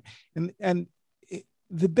testing.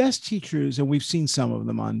 The best teachers, and we've seen some of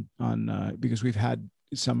them on because we've had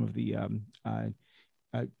some of the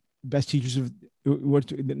best teachers of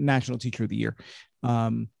the National Teacher of the Year.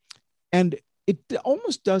 And it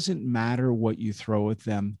almost doesn't matter what you throw at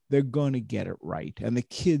them. They're going to get it right. And the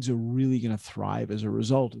kids are really going to thrive as a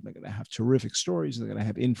result. And they're going to have terrific stories. And they're going to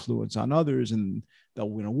have influence on others. And they'll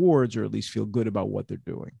win awards, or at least feel good about what they're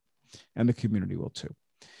doing. And the community will too.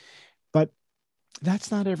 But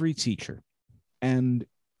that's not every teacher. And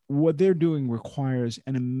what they're doing requires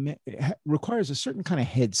a certain kind of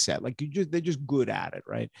headset. Like they're just good at it,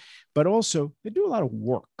 right? But also they do a lot of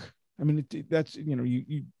work. I mean, that's,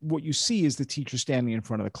 what you see is the teacher standing in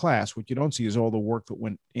front of the class. What you don't see is all the work that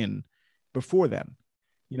went in before then.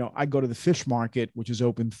 I go to the fish market, which is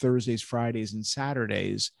open Thursdays, Fridays, and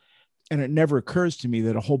Saturdays. And it never occurs to me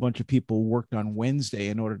that a whole bunch of people worked on Wednesday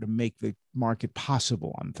in order to make the market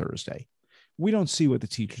possible on Thursday. We don't see what the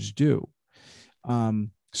teachers do.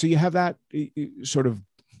 So you have that sort of,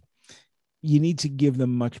 you need to give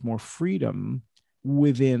them much more freedom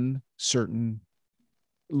within certain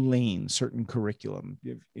lanes, certain curriculum.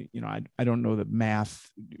 I don't know that math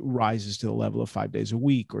rises to the level of 5 days a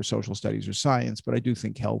week, or social studies or science, but I do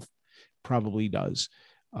think health probably does.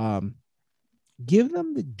 Give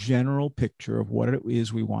them the general picture of what it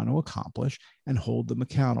is we want to accomplish and hold them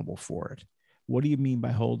accountable for it. What do you mean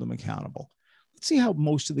by hold them accountable? Let's see how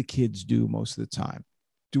most of the kids do most of the time.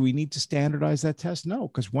 Do we need to standardize that test? No,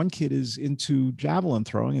 because one kid is into javelin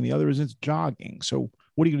throwing and the other is into jogging. So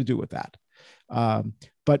what are you going to do with that?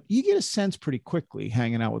 But you get a sense pretty quickly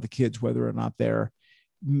hanging out with the kids whether or not they're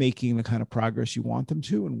making the kind of progress you want them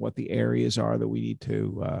to, and what the areas are that we need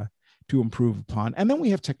to improve upon. And then we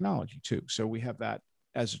have technology too. So we have that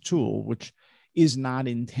as a tool, which is not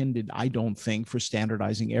intended, I don't think, for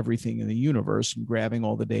standardizing everything in the universe and grabbing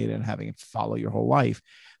all the data and having it follow your whole life.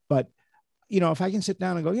 But if I can sit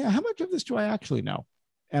down and go, how much of this do I actually know?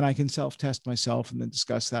 And I can self-test myself and then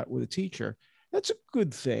discuss that with a teacher. That's a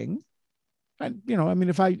good thing. And,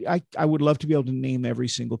 if I would love to be able to name every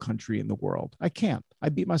single country in the world. I can't. I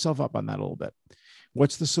beat myself up on that a little bit.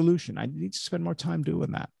 What's the solution? I need to spend more time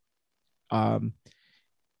doing that. I'm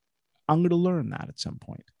going to learn that at some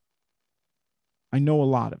point. I know a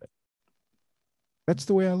lot of it. That's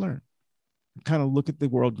the way I learn. Kind of look at the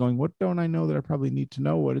world going, what don't I know that I probably need to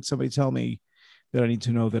know? What did somebody tell me that I need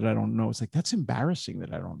to know that I don't know? It's like, that's embarrassing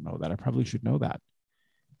that I don't know that. I probably should know that.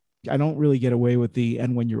 I don't really get away with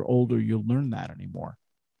and when you're older, you'll learn that anymore.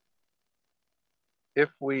 If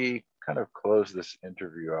we kind of close this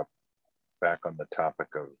interview up back on the topic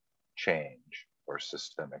of change, or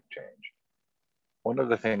systemic change. One of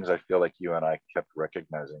the things I feel like you and I kept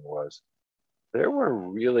recognizing was there were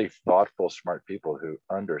really thoughtful, smart people who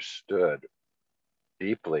understood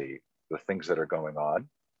deeply the things that are going on.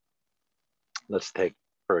 Let's take,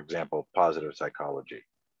 for example, positive psychology,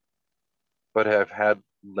 but have had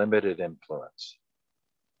limited influence.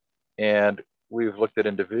 And we've looked at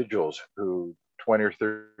individuals who 20 or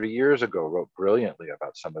 30 years ago wrote brilliantly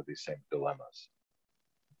about some of these same dilemmas.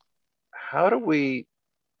 How do we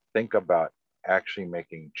think about actually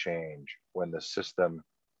making change when the system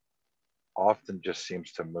often just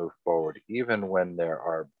seems to move forward, even when there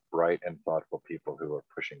are bright and thoughtful people who are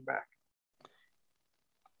pushing back?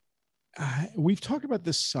 We've talked about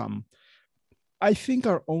this some. I think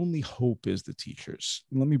our only hope is the teachers.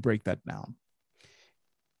 Let me break that down.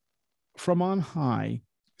 From on high,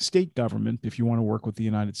 state government, if you want to work with the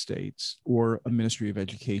United States, or a Ministry of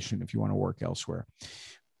Education, if you want to work elsewhere,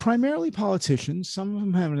 primarily politicians, some of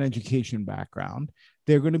them have an education background.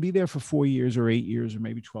 They're going to be there for 4 years or 8 years or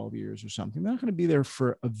maybe 12 years or something. They're not going to be there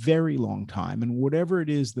for a very long time. And whatever it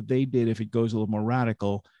is that they did, if it goes a little more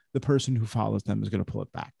radical, the person who follows them is going to pull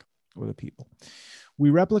it back, or the people. We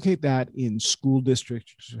replicate that in school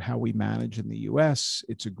districts, how we manage in the US.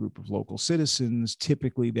 It's a group of local citizens.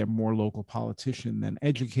 Typically, they're more local politician than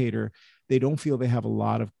educator. They don't feel they have a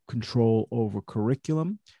lot of control over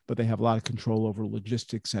curriculum, but they have a lot of control over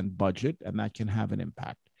logistics and budget, and that can have an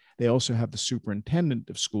impact. They also have the superintendent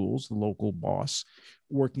of schools, the local boss,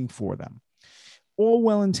 working for them. All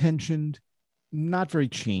well-intentioned, not very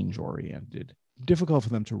change-oriented, difficult for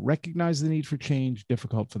them to recognize the need for change,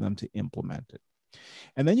 difficult for them to implement it.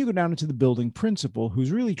 And then you go down into the building principal,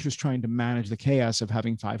 who's really just trying to manage the chaos of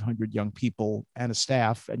having 500 young people and a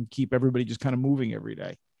staff and keep everybody just kind of moving every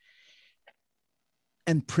day.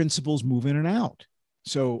 And principals move in and out.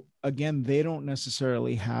 So again, they don't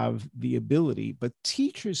necessarily have the ability, but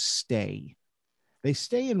teachers stay. They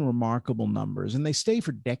stay in remarkable numbers, and they stay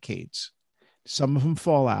for decades. Some of them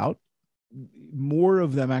fall out. More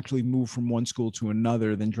of them actually move from one school to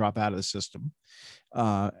another than drop out of the system,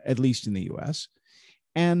 at least in the US.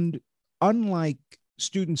 And unlike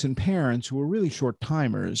students and parents who are really short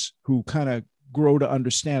timers, who kind of grow to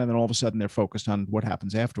understand, and then all of a sudden they're focused on what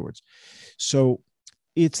happens afterwards. So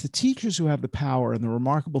it's the teachers who have the power. And the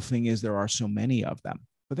remarkable thing is there are so many of them,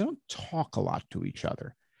 but they don't talk a lot to each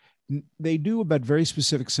other. They do about very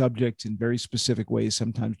specific subjects in very specific ways,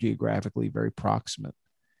 sometimes geographically very proximate,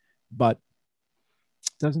 but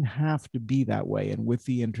it doesn't have to be that way. And with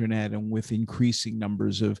the internet and with increasing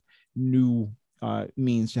numbers of new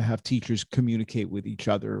means to have teachers communicate with each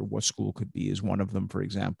other, what school could be is one of them, for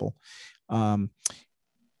example.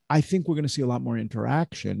 I think we're going to see a lot more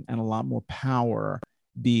interaction and a lot more power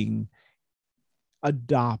being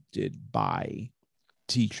adopted by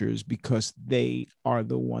teachers, because they are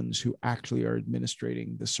the ones who actually are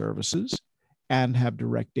administrating the services and have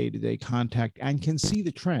direct day-to-day contact and can see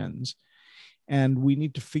the trends. And we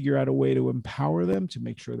need to figure out a way to empower them, to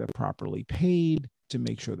make sure they're properly paid, to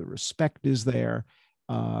make sure the respect is there.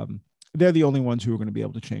 They're the only ones who are going to be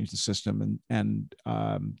able to change the system. And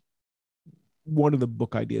one of the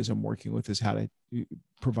book ideas I'm working with is how to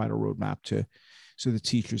provide a roadmap so the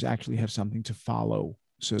teachers actually have something to follow,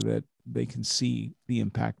 so that they can see the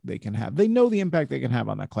impact they can have. They know the impact they can have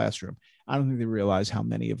on that classroom. I don't think they realize how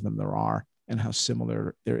many of them there are and how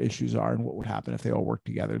similar their issues are and what would happen if they all work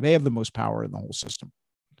together. They have the most power in the whole system.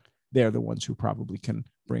 They're the ones who probably can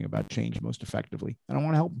bring about change most effectively. And I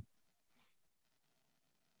want to help them.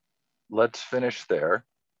 Let's finish there,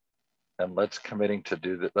 and let's commit to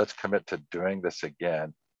doing this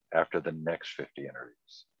again after the next 50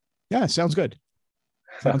 interviews. Yeah, sounds good.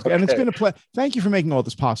 Sounds good. And it's been a pleasure. Thank you for making all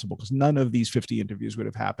this possible, because none of these 50 interviews would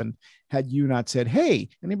have happened had you not said, hey,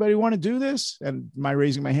 anybody want to do this? And my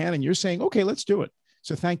raising my hand and you're saying, okay, let's do it.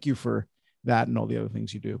 So thank you for that and all the other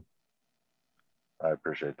things you do. I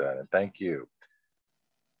appreciate that. And thank you.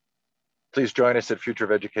 Please join us at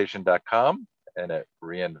futureofeducation.com and at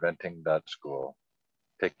reinventing.school.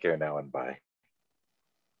 Take care now and bye.